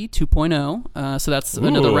PPP 2.0. So that's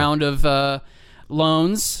another round of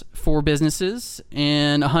loans for businesses,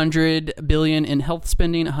 and $100 billion in health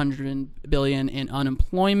spending, $100 billion in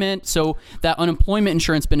unemployment. So that unemployment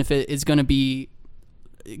insurance benefit is going to be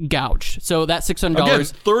gouged. So that $600 again,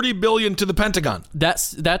 $30 billion to the Pentagon.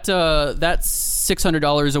 That's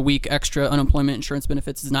 $600 a week extra unemployment insurance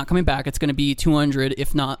benefits is not coming back. It's going to be $200,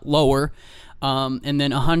 if not lower. And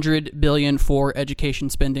then $100 billion for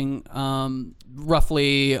education spending,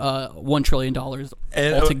 roughly $1 trillion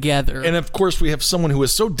altogether. And of course, we have someone who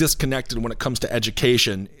is so disconnected when it comes to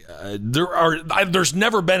education. There's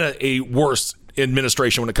never been a worse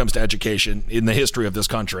administration when it comes to education in the history of this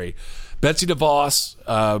country. Betsy DeVos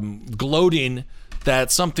gloating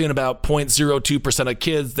that something about 0.02% of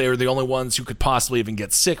kids, they're the only ones who could possibly even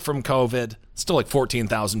get sick from COVID. Still like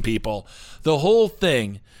 14,000 people. The whole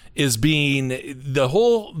thing is being the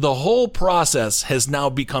whole process has now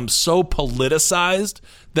become so politicized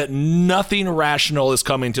that nothing rational is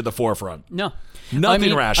coming to the forefront. No,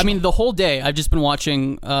 nothing rational. I mean, the whole day I've just been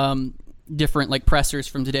watching different like pressers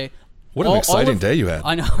from today. What an exciting day you had.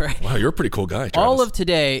 I know, right? Wow, you're a pretty cool guy, Travis. All of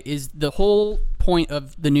today is the whole point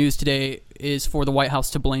of the news today is for the White House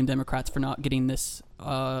to blame Democrats for not getting this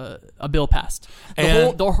a bill passed.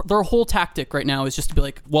 Their whole tactic right now is just to be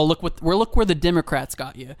like, well, look where the Democrats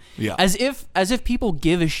got you. Yeah. As if people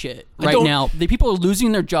give a shit right now. The people are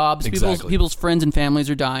losing their jobs. Exactly. People's friends and families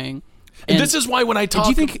are dying. And this is why when I talk... Do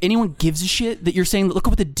you think anyone gives a shit that you're saying, look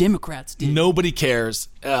at what the Democrats did? Nobody cares,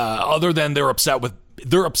 other than they're upset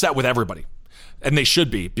with everybody. And they should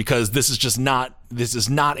be, because this is not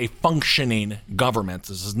a functioning government.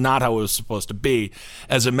 This is not how it was supposed to be.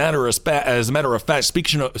 As a matter of fact,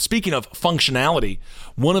 speaking of functionality,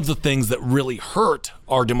 one of the things that really hurt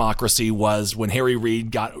our democracy was when Harry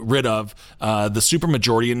Reid got rid of the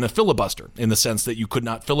supermajority in the filibuster, in the sense that you could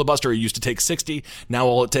not filibuster. It used to take 60. Now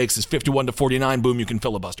all it takes is 51 to 49. Boom, you can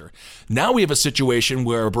filibuster. Now we have a situation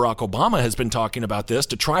where Barack Obama has been talking about this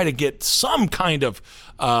to try to get some kind of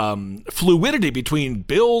fluidity between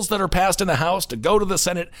bills that are passed in the House to go to the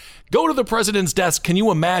Senate, go to the president's desk. Can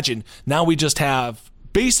you imagine? Now we just have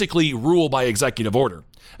basically rule by executive order.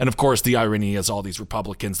 And of course, the irony is all these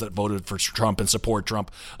Republicans that voted for Trump and support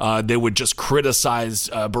Trump, they would just criticize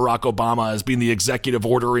Barack Obama as being the executive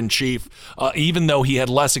order in chief, even though he had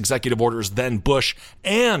less executive orders than Bush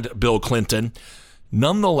and Bill Clinton.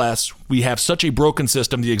 Nonetheless, we have such a broken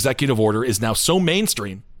system. The executive order is now so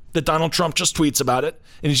mainstream that Donald Trump just tweets about it.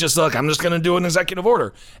 And he's just like, I'm just going to do an executive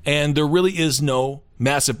order. And there really is no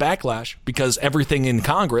massive backlash because everything in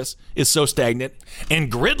Congress is so stagnant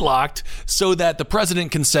and gridlocked so that the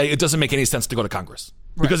president can say it doesn't make any sense to go to Congress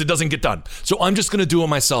because it doesn't get done. So I'm just going to do it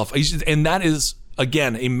myself. And that is,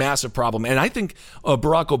 again, a massive problem. And I think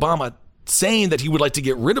Barack Obama saying that he would like to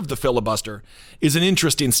get rid of the filibuster is an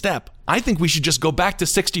interesting step. I think we should just go back to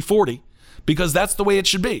 60-40 because that's the way it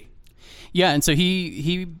should be. Yeah, and so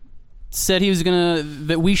he said he was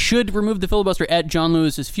that we should remove the filibuster at John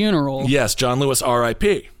Lewis's funeral. Yes, John Lewis,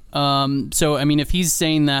 R.I.P. So, I mean, if he's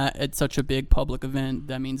saying that at such a big public event,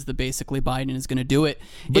 that means that basically Biden is going to do it.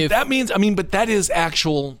 But that is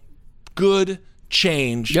actual good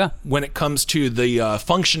change when it comes to the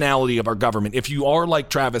functionality of our government. If you are like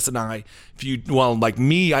Travis and I, like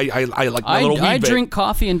me, I like my little I drink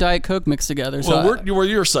coffee and Diet Coke mixed together. So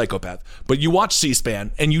you're a psychopath. But you watch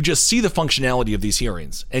C-SPAN and you just see the functionality of these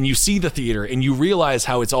hearings and you see the theater and you realize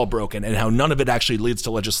how it's all broken and how none of it actually leads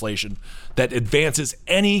to legislation that advances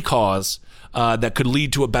any cause that could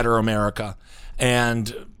lead to a better America.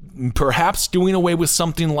 And perhaps doing away with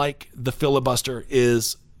something like the filibuster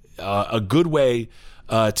is a good way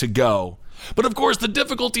to go. But of course, the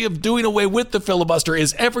difficulty of doing away with the filibuster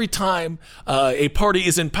is every time a party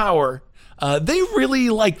is in power, they really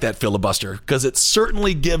like that filibuster because it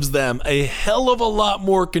certainly gives them a hell of a lot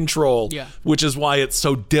more control, which is why it's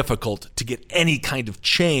so difficult to get any kind of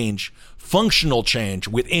change, functional change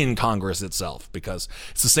within Congress itself, because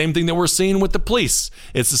it's the same thing that we're seeing with the police.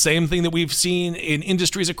 It's the same thing that we've seen in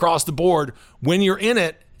industries across the board. When you're in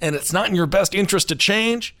it and it's not in your best interest to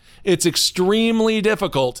change, it's extremely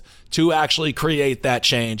difficult to actually create that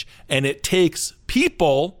change. And it takes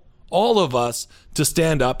people, all of us, to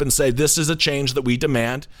stand up and say, this is a change that we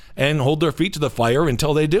demand and hold their feet to the fire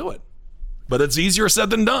until they do it. but it's easier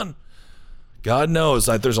said than done. God knows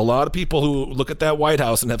there's a lot of people who look at that White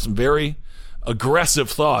House and have some very aggressive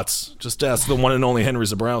thoughts. Just ask the one and only Henry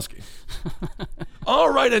Zebrowski.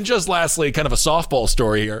 All right, and just lastly, kind of a softball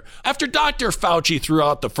story here. After Dr. Fauci threw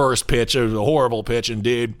out the first pitch, it was a horrible pitch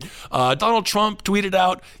indeed, Donald Trump tweeted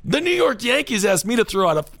out, "The New York Yankees asked me to throw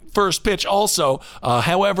out a first pitch also.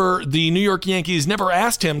 However, the New York Yankees never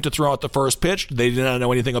asked him to throw out the first pitch. They did not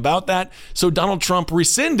know anything about that. So Donald Trump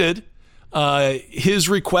rescinded his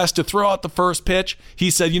request to throw out the first pitch.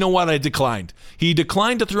 He said, you know what, I declined. He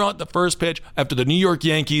declined to throw out the first pitch after the New York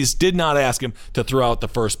Yankees did not ask him to throw out the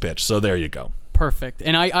first pitch. So there you go. Perfect.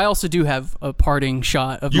 And I also do have a parting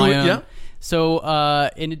shot of my own. Yeah? So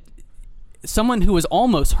someone who was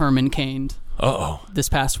almost Herman Cained this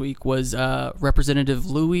past week was Representative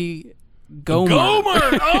Louis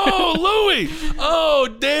Gohmert. Oh, Louis. Oh,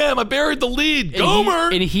 damn. I buried the lead.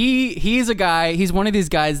 Gohmert. And he's a guy, he's one of these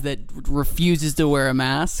guys that refuses to wear a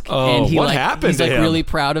mask. Oh, and what happened he's to him? really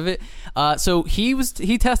proud of it. So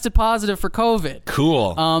he tested positive for COVID.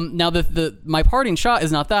 Cool. Now my parting shot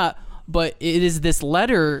is not that, but it is this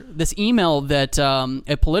letter, this email that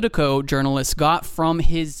a Politico journalist got from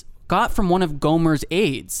one of Gohmert's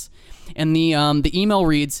aides. And the email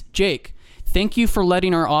reads, Jake, thank you for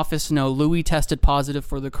letting our office know Louis tested positive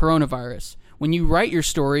for the coronavirus. When you write your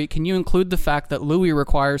story, can you include the fact that Louis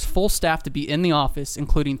requires full staff to be in the office,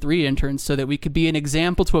 including 3 interns, so that we could be an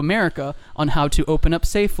example to America on how to open up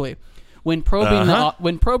safely? When probing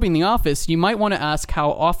the office, you might want to ask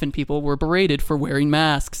how often people were berated for wearing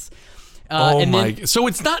masks. So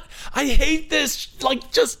it's not, I hate this,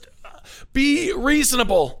 just be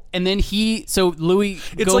reasonable. And then Louis it's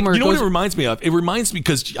Gohmert like, you know what it reminds me of? It reminds me,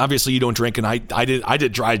 because obviously you don't drink, and I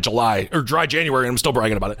did dry July or dry January, and I'm still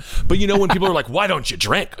bragging about it. But you know, when people are like, why don't you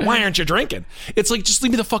drink? Why aren't you drinking? It's like, just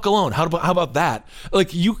leave me the fuck alone. How about that?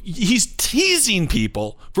 Like, he's teasing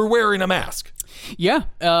people for wearing a mask. Yeah.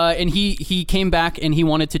 And he came back and he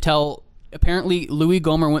wanted to tell. Apparently, Louis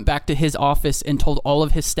Gohmert went back to his office and told all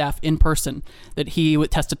of his staff in person that he would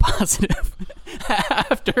tested positive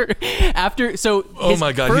after. So, oh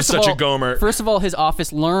my God, he's such a Gohmert. First of all, his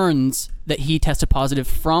office learns that he tested positive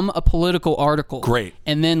from a Politico article. Great.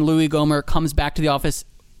 And then Louis Gohmert comes back to the office,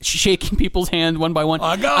 shaking people's hand one by one.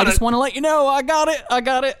 I just want to let you know, I got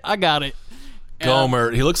it.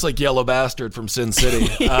 Gohmert. He looks like Yellow Bastard from Sin City.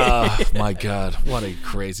 My God, what a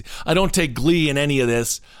crazy. I don't take glee in any of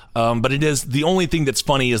this, but it is, the only thing that's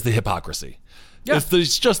funny is the hypocrisy. Yeah.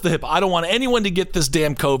 It's just the I don't want anyone to get this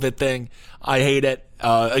damn COVID thing. I hate it.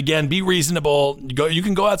 Again, be reasonable. You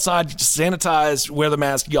can go outside, just sanitize, wear the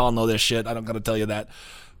mask. Y'all know this shit. I don't got to tell you that.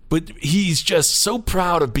 But he's just so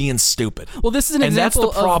proud of being stupid. Well, this is an example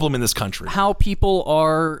that's the problem in this country. How people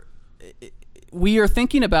are... We are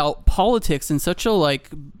thinking about politics in such a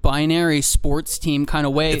binary sports team kind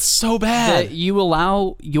of way. It's so bad that you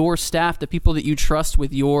allow your staff, the people that you trust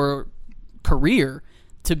with your career,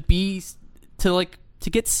 to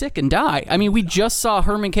get sick and die. I mean, we just saw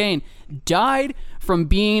Herman Cain died from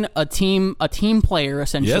being a team player,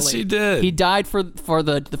 essentially. Yes, he did. He died for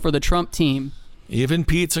the Trump team. Even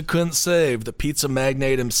pizza couldn't save the pizza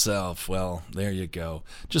magnate himself. Well, there you go.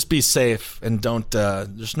 Just be safe and don't.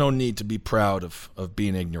 There's no need to be proud of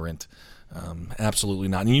being ignorant. Absolutely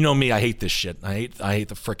not. And you know me, I hate this shit. I hate I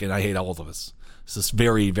hate all of us. This is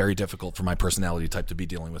very, very difficult for my personality type to be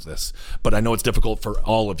dealing with this. But I know it's difficult for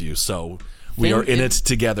all of you. So we are in it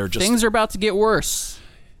together. Things are about to get worse.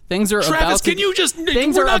 Things are Travis, about to, can you just?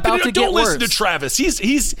 Things are about to get don't worse. listen to Travis.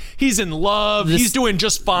 He's in love. He's doing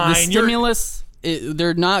just fine. The stimulus.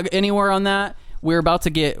 They're not anywhere on that. We're about to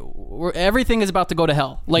get. Everything is about to go to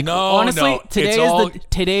hell. Honestly,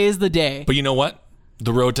 today is the day. But you know what?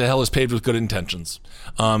 The road to hell is paved with good intentions.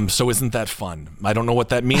 So isn't that fun? I don't know what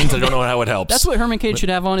that means. I don't know how it helps. That's what Herman Cain should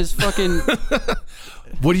have on his fucking.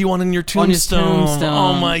 What do you want in your tombstone? On his tombstone.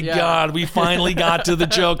 Oh my God, we finally got to the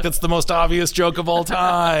joke. That's the most obvious joke of all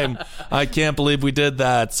time. I can't believe we did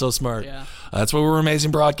that. So smart. Yeah. That's why we're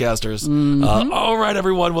amazing broadcasters. Mm-hmm. All right,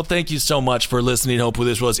 everyone. Well, thank you so much for listening. Hope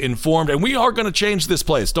this was informed. And we are going to change this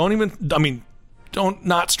place. Don't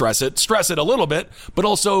not stress it. Stress it a little bit, but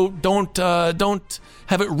also don't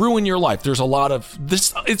have it ruin your life. There's a lot of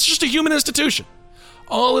this. It's just a human institution.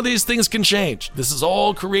 All of these things can change. This is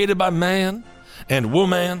all created by man and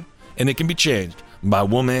woman, and it can be changed by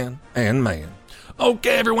woman and man.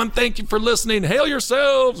 Okay, everyone. Thank you for listening. Hail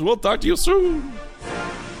yourselves. We'll talk to you soon.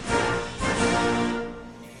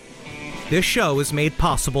 This show is made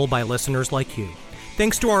possible by listeners like you.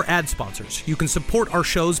 Thanks to our ad sponsors, you can support our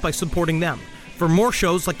shows by supporting them. For more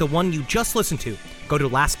shows like the one you just listened to, go to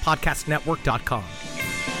lastpodcastnetwork.com.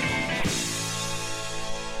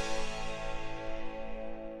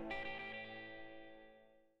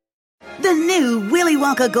 new Willy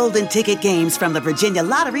Wonka Golden Ticket games from the Virginia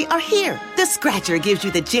Lottery are here. The Scratcher gives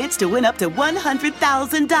you the chance to win up to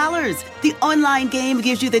 $100,000. The online game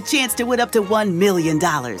gives you the chance to win up to $1 million.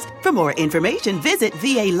 For more information, visit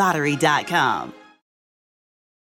VALottery.com.